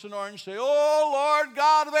at First and Orange, say, oh, Lord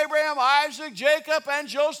God of Abraham, Isaac, Jacob, and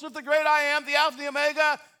Joseph, the great I am, the Alpha and the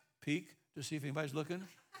Omega. Peek to see if anybody's looking.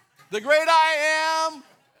 The great I am.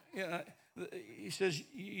 You know, he says,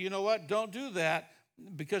 you know what? Don't do that,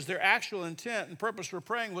 because their actual intent and purpose for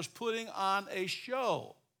praying was putting on a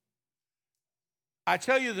show. I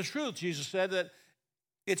tell you the truth, Jesus said, that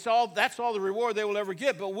that's all the reward they will ever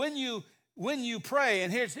get. But when you pray,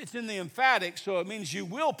 and here's it's in the emphatic, so it means you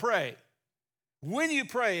will pray. When you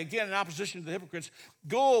pray, again, in opposition to the hypocrites,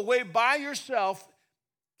 go away by yourself.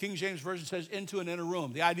 King James Version says into an inner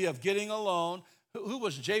room. The idea of getting alone. Who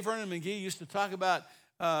was it? J. Vernon McGee used to talk about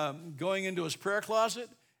going into his prayer closet,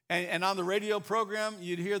 and on the radio program,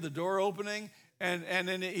 you'd hear the door opening, and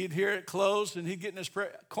then he'd hear it close, and he'd get in his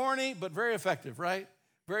prayer. Corny, but very effective, right?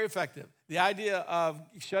 Very effective. The idea of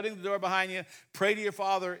shutting the door behind you, pray to your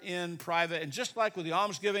Father in private. And just like with the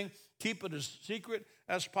almsgiving, keep it as secret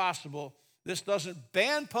as possible. This doesn't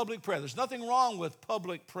ban public prayer. There's nothing wrong with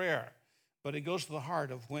public prayer, but it goes to the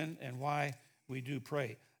heart of when and why we do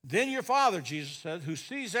pray. Then your Father, Jesus said, who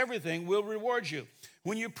sees everything, will reward you.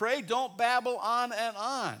 When you pray, don't babble on and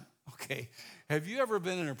on. Okay, have you ever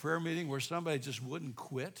been in a prayer meeting where somebody just wouldn't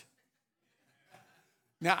quit?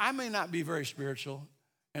 Now, I may not be very spiritual,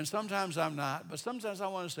 and sometimes I'm not, but sometimes I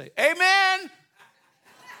want to say, amen.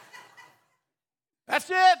 That's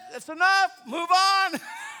it. That's enough. Move on.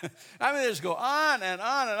 I mean, they just go on and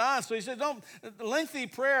on and on. So he said, lengthy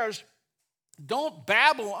prayers Don't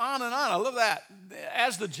babble on and on. I love that.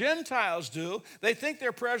 As the Gentiles do, they think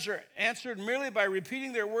their prayers are answered merely by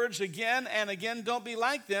repeating their words again and again. Don't be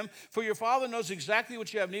like them, for your Father knows exactly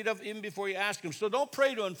what you have need of even before you ask him. So don't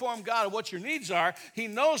pray to inform God of what your needs are. He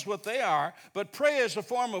knows what they are, but pray as a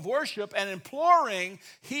form of worship and imploring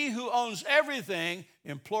he who owns everything,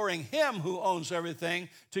 imploring him who owns everything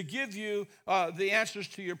to give you the answers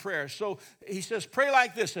to your prayers. So he says, pray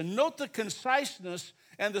like this, and note the conciseness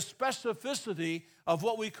and the specificity of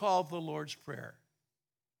what we call the Lord's Prayer.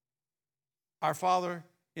 Our Father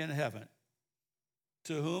in heaven,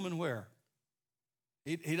 to whom and where?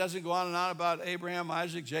 He doesn't go on and on about Abraham,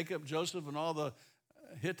 Isaac, Jacob, Joseph, and all the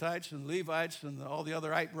Hittites and Levites and all the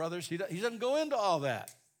other Ite brothers. He doesn't go into all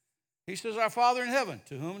that. He says, our Father in heaven,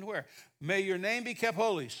 to whom and where? May your name be kept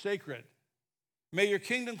holy, sacred. May your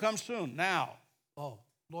kingdom come soon, now. Oh,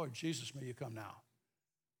 Lord Jesus, may you come now.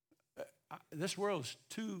 This world is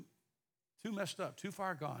too messed up, too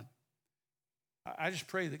far gone. I just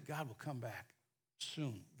pray that God will come back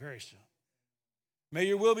soon, very soon. May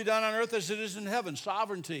your will be done on earth as it is in heaven.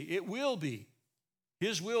 Sovereignty, it will be.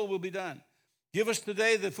 His will be done. Give us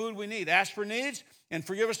today the food we need. Ask for needs and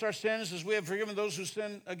forgive us our sins as we have forgiven those who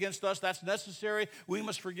sin against us. That's necessary. We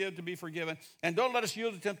must forgive to be forgiven. And don't let us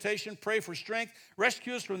yield to temptation. Pray for strength.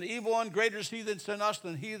 Rescue us from the evil one. Greater is he that's in us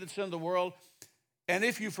than he that's in the world. And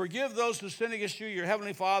if you forgive those who sin against you, your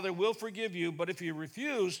heavenly Father will forgive you. But if you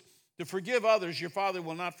refuse to forgive others, your Father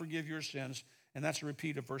will not forgive your sins. And that's a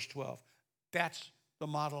repeat of verse 12. That's the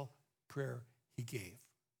model prayer he gave.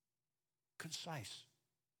 Concise,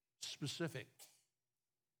 specific,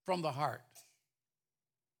 from the heart.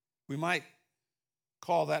 We might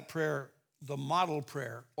call that prayer the model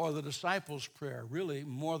prayer or the disciples' prayer, really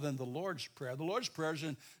more than the Lord's Prayer. The Lord's Prayer is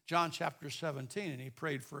in John chapter 17, and he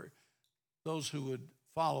prayed for those who would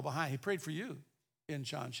follow behind. He prayed for you in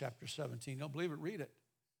John chapter 17. Don't believe it? Read it.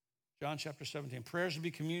 John chapter 17. Prayers to be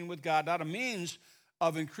communion with God, not a means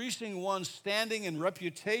of increasing one's standing and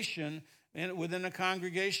reputation within a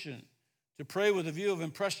congregation. To pray with a view of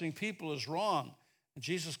impressing people is wrong. And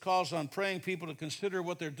Jesus calls on praying people to consider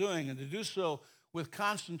what they're doing and to do so with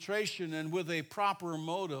concentration and with a proper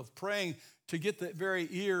motive, praying to get the very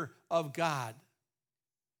ear of God.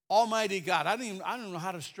 Almighty God. I don't know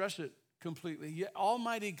how to stress it completely. Yet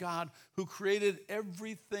Almighty God, who created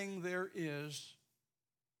everything there is,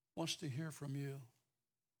 wants to hear from you.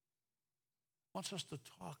 Wants us to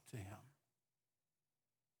talk to him.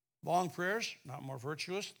 Long prayers, not more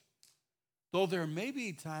virtuous, though there may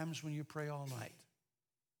be times when you pray all night.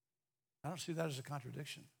 I don't see that as a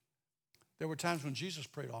contradiction. There were times when Jesus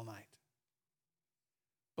prayed all night.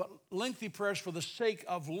 But lengthy prayers for the sake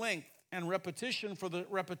of length and repetition for the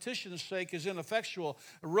repetition's sake is ineffectual.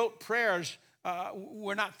 Rote prayers,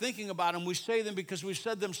 we're not thinking about them. We say them because we've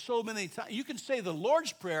said them so many times. You can say the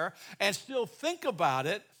Lord's Prayer and still think about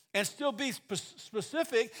it and still be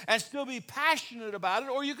specific and still be passionate about it,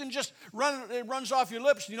 or you can just it runs off your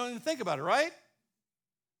lips and you don't even think about it, right?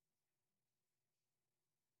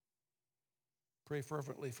 Pray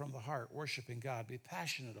fervently from the heart, worshiping God. Be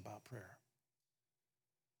passionate about prayer.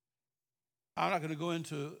 I'm not going to go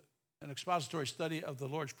into an expository study of the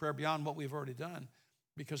Lord's Prayer beyond what we've already done,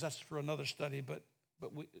 because that's for another study. But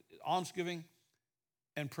almsgiving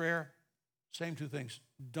and prayer, same two things.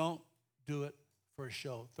 Don't do it for a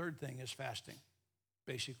show. Third thing is fasting.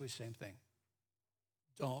 Basically, same thing.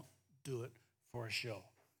 Don't do it for a show.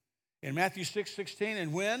 In Matthew 6:16,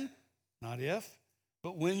 and when, not if,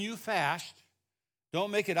 but when you fast,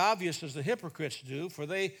 don't make it obvious as the hypocrites do, for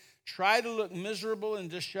they try to look miserable and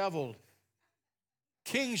disheveled.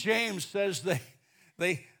 King James says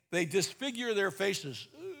they disfigure their faces.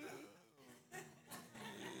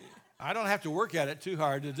 I don't have to work at it too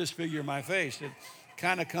hard to disfigure my face. It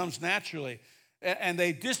kind of comes naturally. And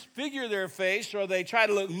they disfigure their face, or they try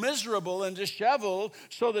to look miserable and disheveled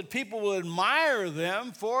so that people will admire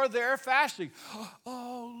them for their fasting.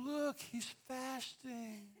 Oh, look, he's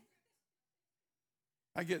fasting.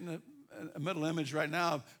 I get in a middle image right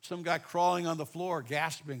now of some guy crawling on the floor,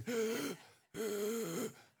 gasping.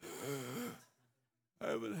 I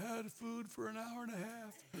haven't had food for an hour and a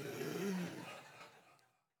half.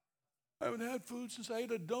 I haven't had food since I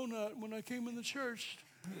ate a donut when I came in the church.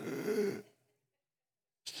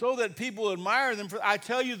 So that people admire them. I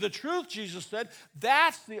tell you the truth, Jesus said,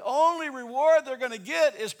 that's the only reward they're going to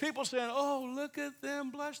get is people saying, oh, look at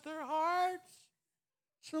them, bless their hearts.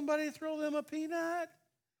 Somebody throw them a peanut.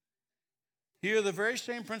 Here are the very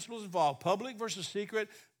same principles involved. Public versus secret,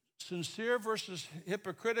 sincere versus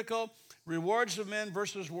hypocritical, rewards of men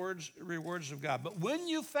versus rewards of God. But when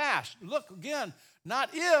you fast, look again,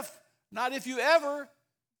 not if you ever,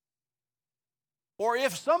 Or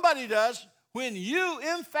if somebody does, when you,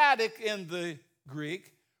 emphatic in the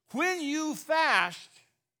Greek, when you fast,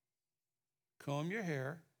 comb your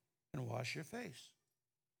hair and wash your face.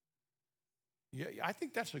 Yeah, I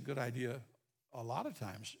think that's a good idea a lot of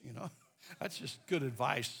times, you know. That's just good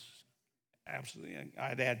advice. Absolutely.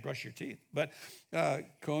 I'd add brush your teeth. But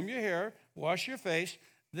comb your hair, wash your face,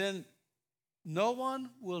 then no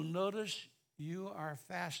one will notice you are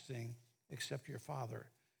fasting except your Father,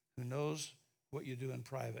 who knows what you do in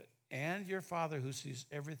private. And your Father, who sees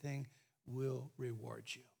everything, will reward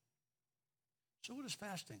you. So what is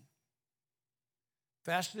fasting?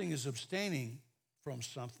 Fasting is abstaining from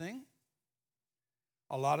something.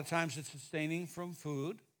 A lot of times it's abstaining from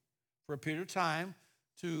food for a period of time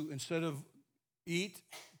to, instead of eat,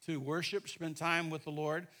 to worship, spend time with the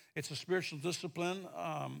Lord. It's a spiritual discipline.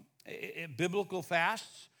 Biblical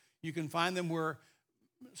fasts, you can find them where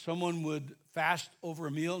someone would fast over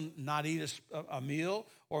a meal, not eat a meal,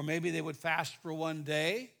 or maybe they would fast for one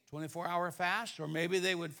day, 24-hour fast, or maybe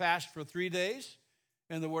they would fast for 3 days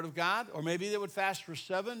in the Word of God, or maybe they would fast for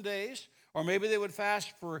 7 days, or maybe they would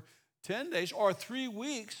fast for 10 days, or 3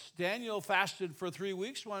 weeks. Daniel fasted for 3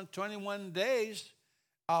 weeks, 21 days.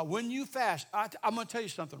 When you fast, I'm going to tell you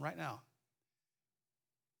something right now.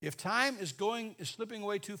 If time is slipping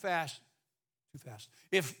away too fast,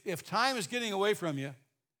 if time is getting away from you,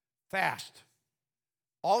 fast.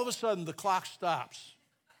 All of a sudden, the clock stops.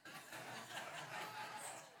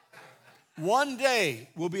 One day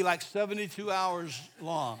will be like 72 hours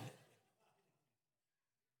long.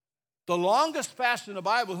 The longest fast in the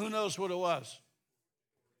Bible, who knows what it was?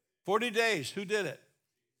 40 days. Who did it?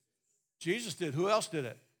 Jesus did. Who else did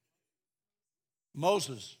it?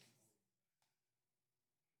 Moses.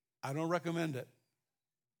 I don't recommend it.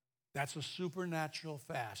 That's a supernatural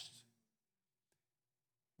fast.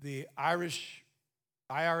 The Irish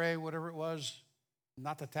IRA, whatever it was,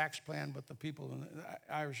 not the tax plan, but the people in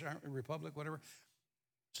the Irish Republic, whatever,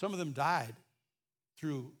 some of them died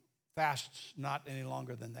through fasts not any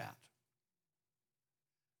longer than that.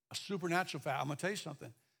 A supernatural fast. I'm going to tell you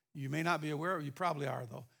something. You may not be aware of it. You probably are,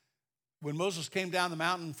 though. When Moses came down the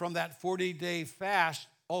mountain from that 40-day fast,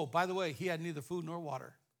 oh, by the way, he had neither food nor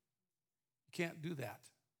water. You can't do that.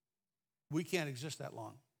 We can't exist that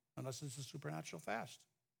long unless it's a supernatural fast.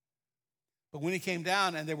 But when he came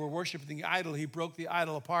down and they were worshiping the idol, he broke the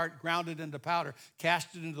idol apart, ground it into powder,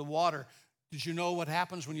 cast it into the water. Did you know what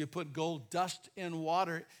happens when you put gold dust in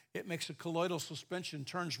water? It makes a colloidal suspension,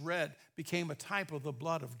 turns red, became a type of the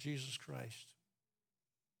blood of Jesus Christ.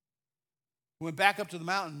 He went back up to the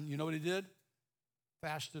mountain. You know what he did?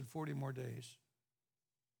 Fasted 40 more days.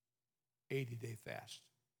 80-day fast.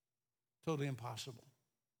 Totally impossible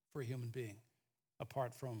for a human being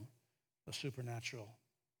apart from the supernatural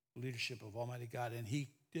leadership of Almighty God. And he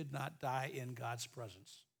did not die in God's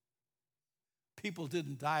presence. People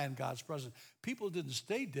didn't die in God's presence. People didn't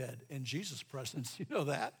stay dead in Jesus' presence. You know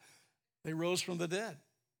that? They rose from the dead.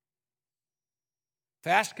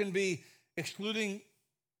 Fast can be excluding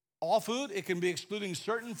all food. It can be excluding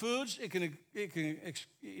certain foods. You can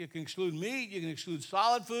exclude meat. You can exclude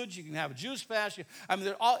solid foods. You can have a juice fast.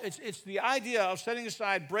 It's the idea of setting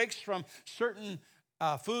aside breaks from certain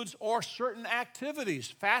foods or certain activities,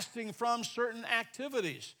 fasting from certain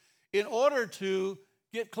activities in order to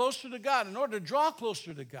get closer to God, in order to draw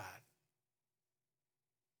closer to God.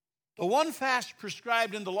 The one fast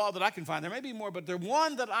prescribed in the law that I can find, there may be more, but the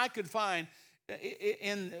one that I could find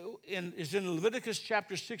is in Leviticus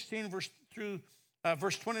chapter 16, verse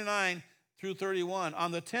 29 through 31.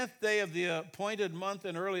 On the 10th day of the appointed month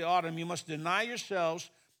in early autumn, you must deny yourselves.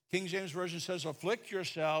 King James Version says, afflict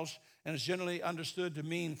yourselves, and is generally understood to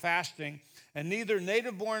mean fasting. And neither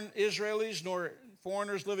native-born Israelis nor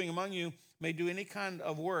foreigners living among you may do any kind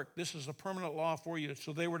of work. This is a permanent law for you.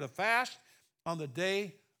 So they were to fast on the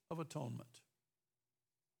Day of Atonement.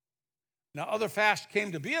 Now, other fasts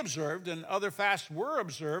came to be observed, and other fasts were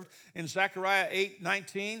observed in Zechariah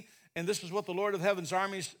 8:19. And this is what the Lord of Heaven's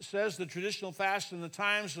armies says: the traditional fasts in the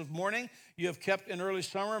times of mourning you have kept in early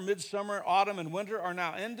summer, midsummer, autumn, and winter are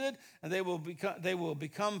now ended, and they will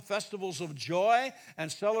become festivals of joy and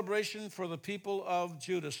celebration for the people of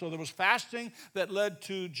Judah. So there was fasting that led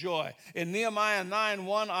to joy. In Nehemiah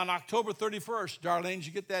 9:1, on October 31st, Darlene, did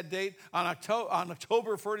you get that date? On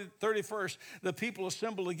October 31st, the people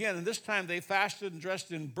assembled again, and this time they fasted and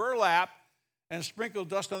dressed in burlap and sprinkled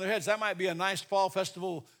dust on their heads. That might be a nice fall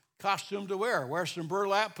festival costume to wear. Wear some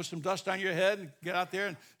burlap, put some dust on your head, and get out there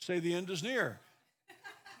and say the end is near.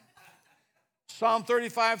 Psalm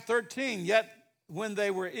 35:13, yet when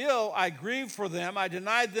they were ill, I grieved for them. I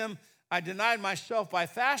denied them I denied myself by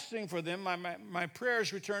fasting for them. My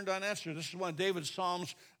prayers returned unanswered. This is one of David's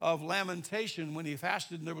Psalms of lamentation when he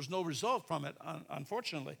fasted and there was no result from it,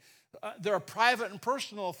 unfortunately. There are private and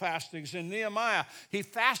personal fastings. In Nehemiah, he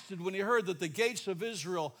fasted when he heard that the gates of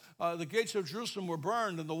Israel, the gates of Jerusalem were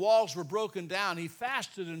burned and the walls were broken down. He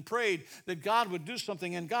fasted and prayed that God would do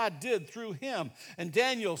something, and God did through him. And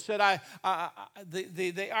Daniel said,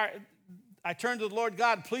 I turned to the Lord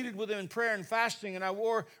God, pleaded with him in prayer and fasting, and I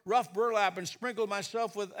wore rough burlap and sprinkled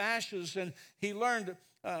myself with ashes. And he learned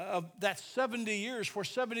that 70 years, for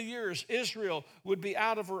 70 years, Israel would be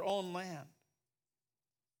out of her own land.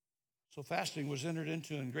 So fasting was entered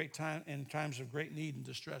into in times of great need and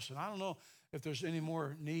distress. And I don't know if there's any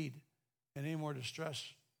more need and any more distress.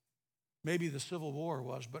 Maybe the Civil War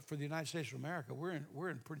was, but for the United States of America, we're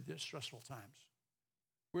in pretty distressful times.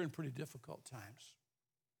 We're in pretty difficult times.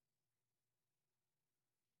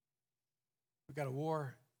 We've got a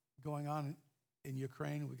war going on in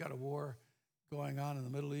Ukraine. We've got a war going on in the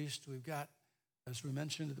Middle East. We've got, as we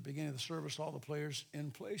mentioned at the beginning of the service, all the players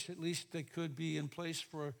in place. At least they could be in place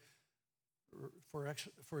for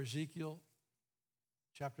Ezekiel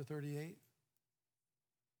chapter 38.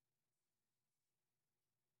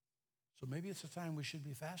 So maybe it's a time we should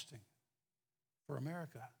be fasting for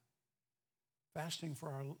America, fasting for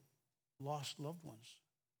our lost loved ones,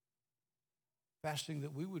 fasting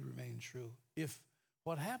that we would remain true. If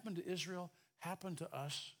what happened to Israel happened to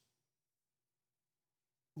us,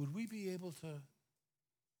 would we be able to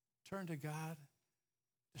turn to God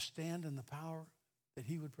to stand in the power that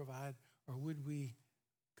he would provide, or would we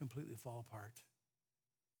completely fall apart?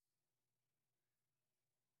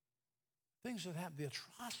 Things that happen, the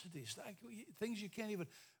atrocities, things you can't even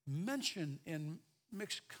mention in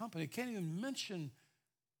mixed company, can't even mention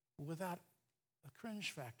without a cringe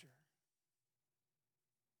factor,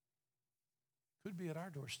 could be at our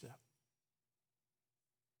doorstep.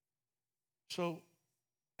 So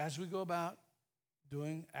as we go about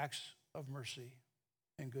doing acts of mercy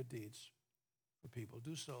and good deeds for people,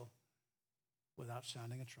 do so without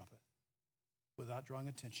sounding a trumpet, without drawing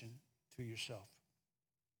attention to yourself.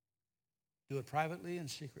 Do it privately and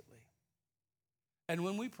secretly. And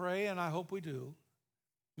when we pray, and I hope we do,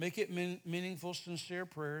 make it meaningful, sincere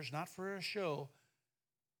prayers, not for a show,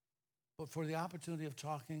 but for the opportunity of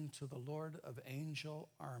talking to the Lord of angel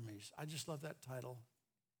armies. I just love that title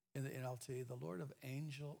in the NLT, the Lord of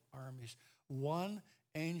angel armies. One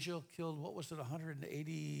angel killed, what was it,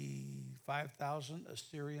 185,000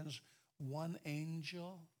 Assyrians? One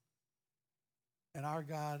angel. And our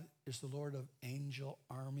God is the Lord of angel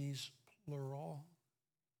armies, plural.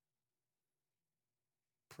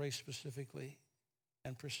 Pray specifically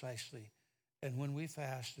and precisely. And when we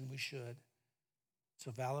fast, and we should, it's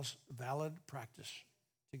a valid practice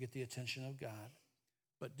to get the attention of God,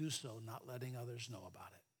 but do so not letting others know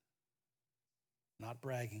about it, not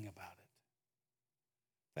bragging about it.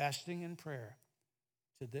 Fasting and prayer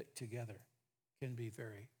together can be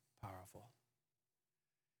very powerful.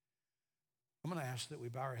 I'm going to ask that we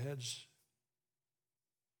bow our heads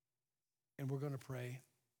and we're going to pray.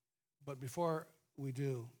 But before we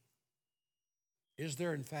do, is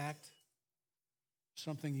there in fact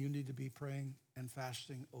something you need to be praying and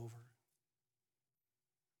fasting over?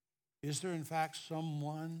 Is there in fact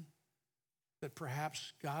someone that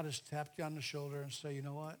perhaps God has tapped you on the shoulder and say, you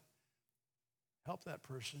know what? Help that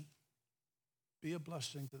person. Be a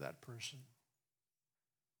blessing to that person.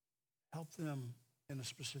 Help them in a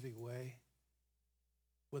specific way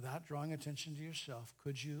without drawing attention to yourself.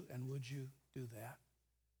 Could you and would you do that?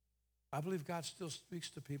 I believe God still speaks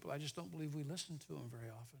to people. I just don't believe we listen to him very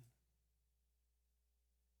often.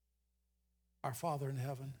 Our Father in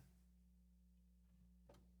heaven,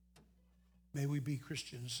 may we be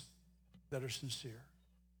Christians that are sincere,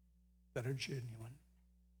 that are genuine.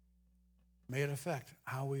 May it affect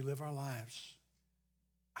how we live our lives,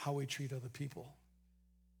 how we treat other people.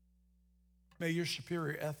 May your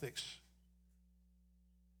superior ethics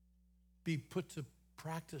be put to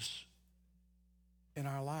practice in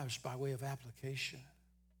our lives by way of application.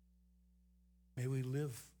 May we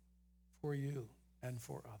live for you and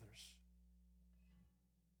for others.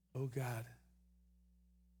 Oh God,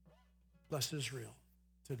 bless Israel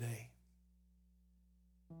today.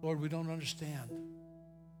 Lord, we don't understand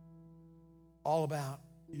all about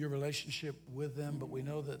your relationship with them, but we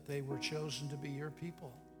know that they were chosen to be your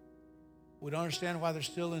people. We don't understand why they're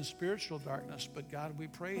still in spiritual darkness, but God, we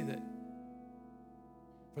pray that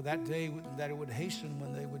for that day, that it would hasten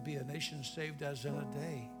when they would be a nation saved as in a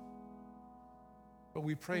day. But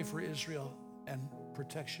we pray for Israel and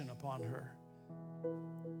protection upon her.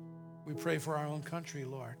 We pray for our own country,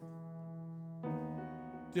 Lord.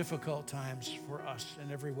 difficult times for us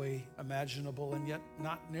in every way imaginable, and yet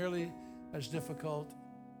not nearly as difficult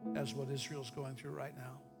as what Israel's going through right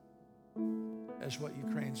now, as what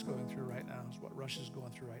Ukraine's going through right now, as what Russia's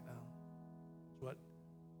going through right now, as what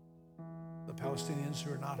the Palestinians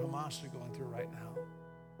who are not Hamas are going through right now.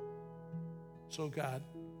 So God,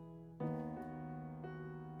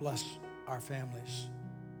 bless our families.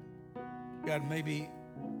 God, maybe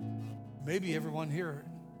everyone here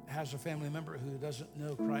has a family member who doesn't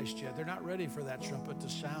know Christ yet. They're not ready for that trumpet to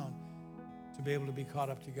sound, to be able to be caught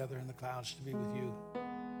up together in the clouds, to be with you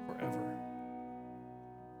forever.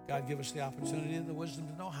 God, give us the opportunity and the wisdom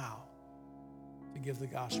to know how to give the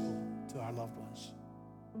gospel to our loved ones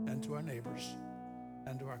and to our neighbors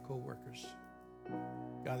and to our co-workers.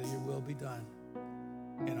 God, that your will be done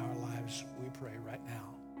in our lives, we pray right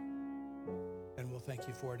now. And we'll thank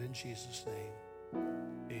you for it in Jesus' name.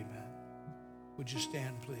 Amen. Would you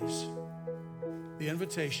stand, please? The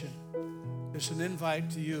invitation is an invite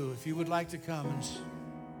to you. If you would like to come and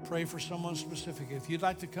pray for someone specific, if you'd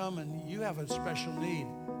like to come and you have a special need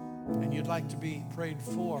and you'd like to be prayed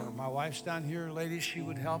for, my wife's down here, ladies, she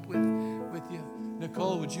would help with you.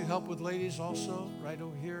 Nicole, would you help with ladies also, right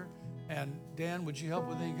over here? And Dan, would you help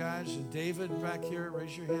with any guys? And David back here,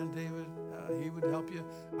 raise your hand, David. He would help you.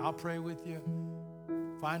 I'll pray with you.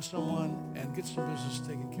 Find someone and get some business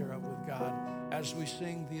taken care of with God. As we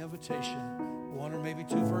sing the invitation, one or maybe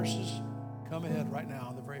two verses, come ahead right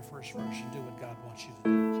now, the very first verse, and do what God wants you to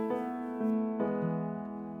do.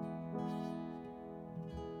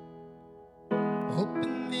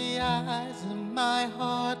 Open the eyes of my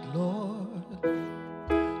heart, Lord.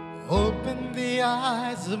 Open the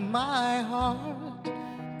eyes of my heart.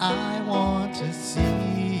 I want to see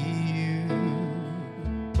you.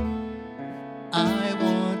 I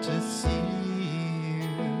want to see you.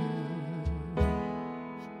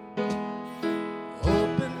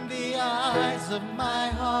 Open the eyes of my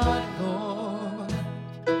heart, Lord.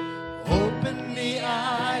 Open the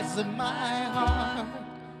eyes of my heart.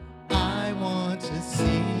 I want to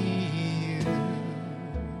see you.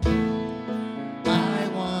 I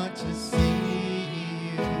want to see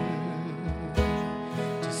you.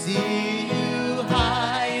 To see you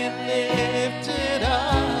high and lifted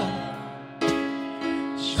up,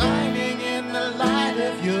 shining in the light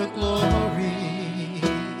of your glory.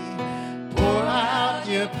 Pour out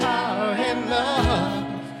your power and love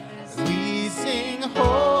as we sing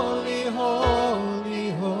holy, holy,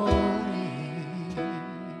 holy.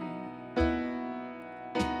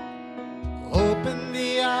 Open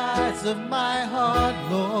the eyes of my heart,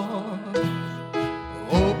 Lord.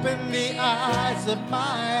 Open the eyes of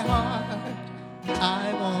my heart.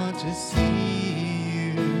 I want to see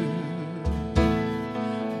you.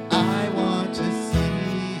 I want to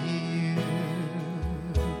see you.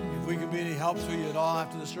 If we can be any help to you at all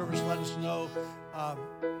after the service, let us know.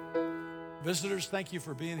 Visitors, thank you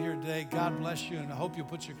for being here today. God bless you, and I hope you'll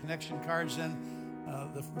put your connection cards in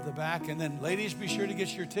the back. And then, ladies, be sure to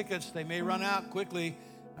get your tickets. They may run out quickly,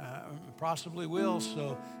 possibly will.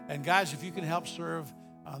 So, and guys, if you can help serve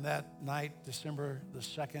on that night, December the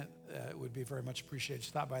 2nd, it would be very much appreciated.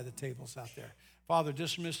 Stop by the tables out there. Father,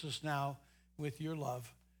 dismiss us now with your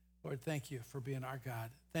love. Lord, thank you for being our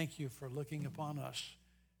God. Thank you for looking upon us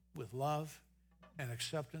with love and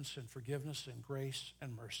acceptance and forgiveness and grace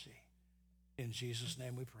and mercy. In Jesus'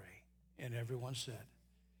 name we pray. And everyone said,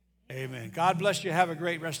 amen. God bless you. Have a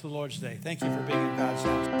great rest of the Lord's day. Thank you for being in God's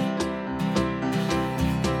house.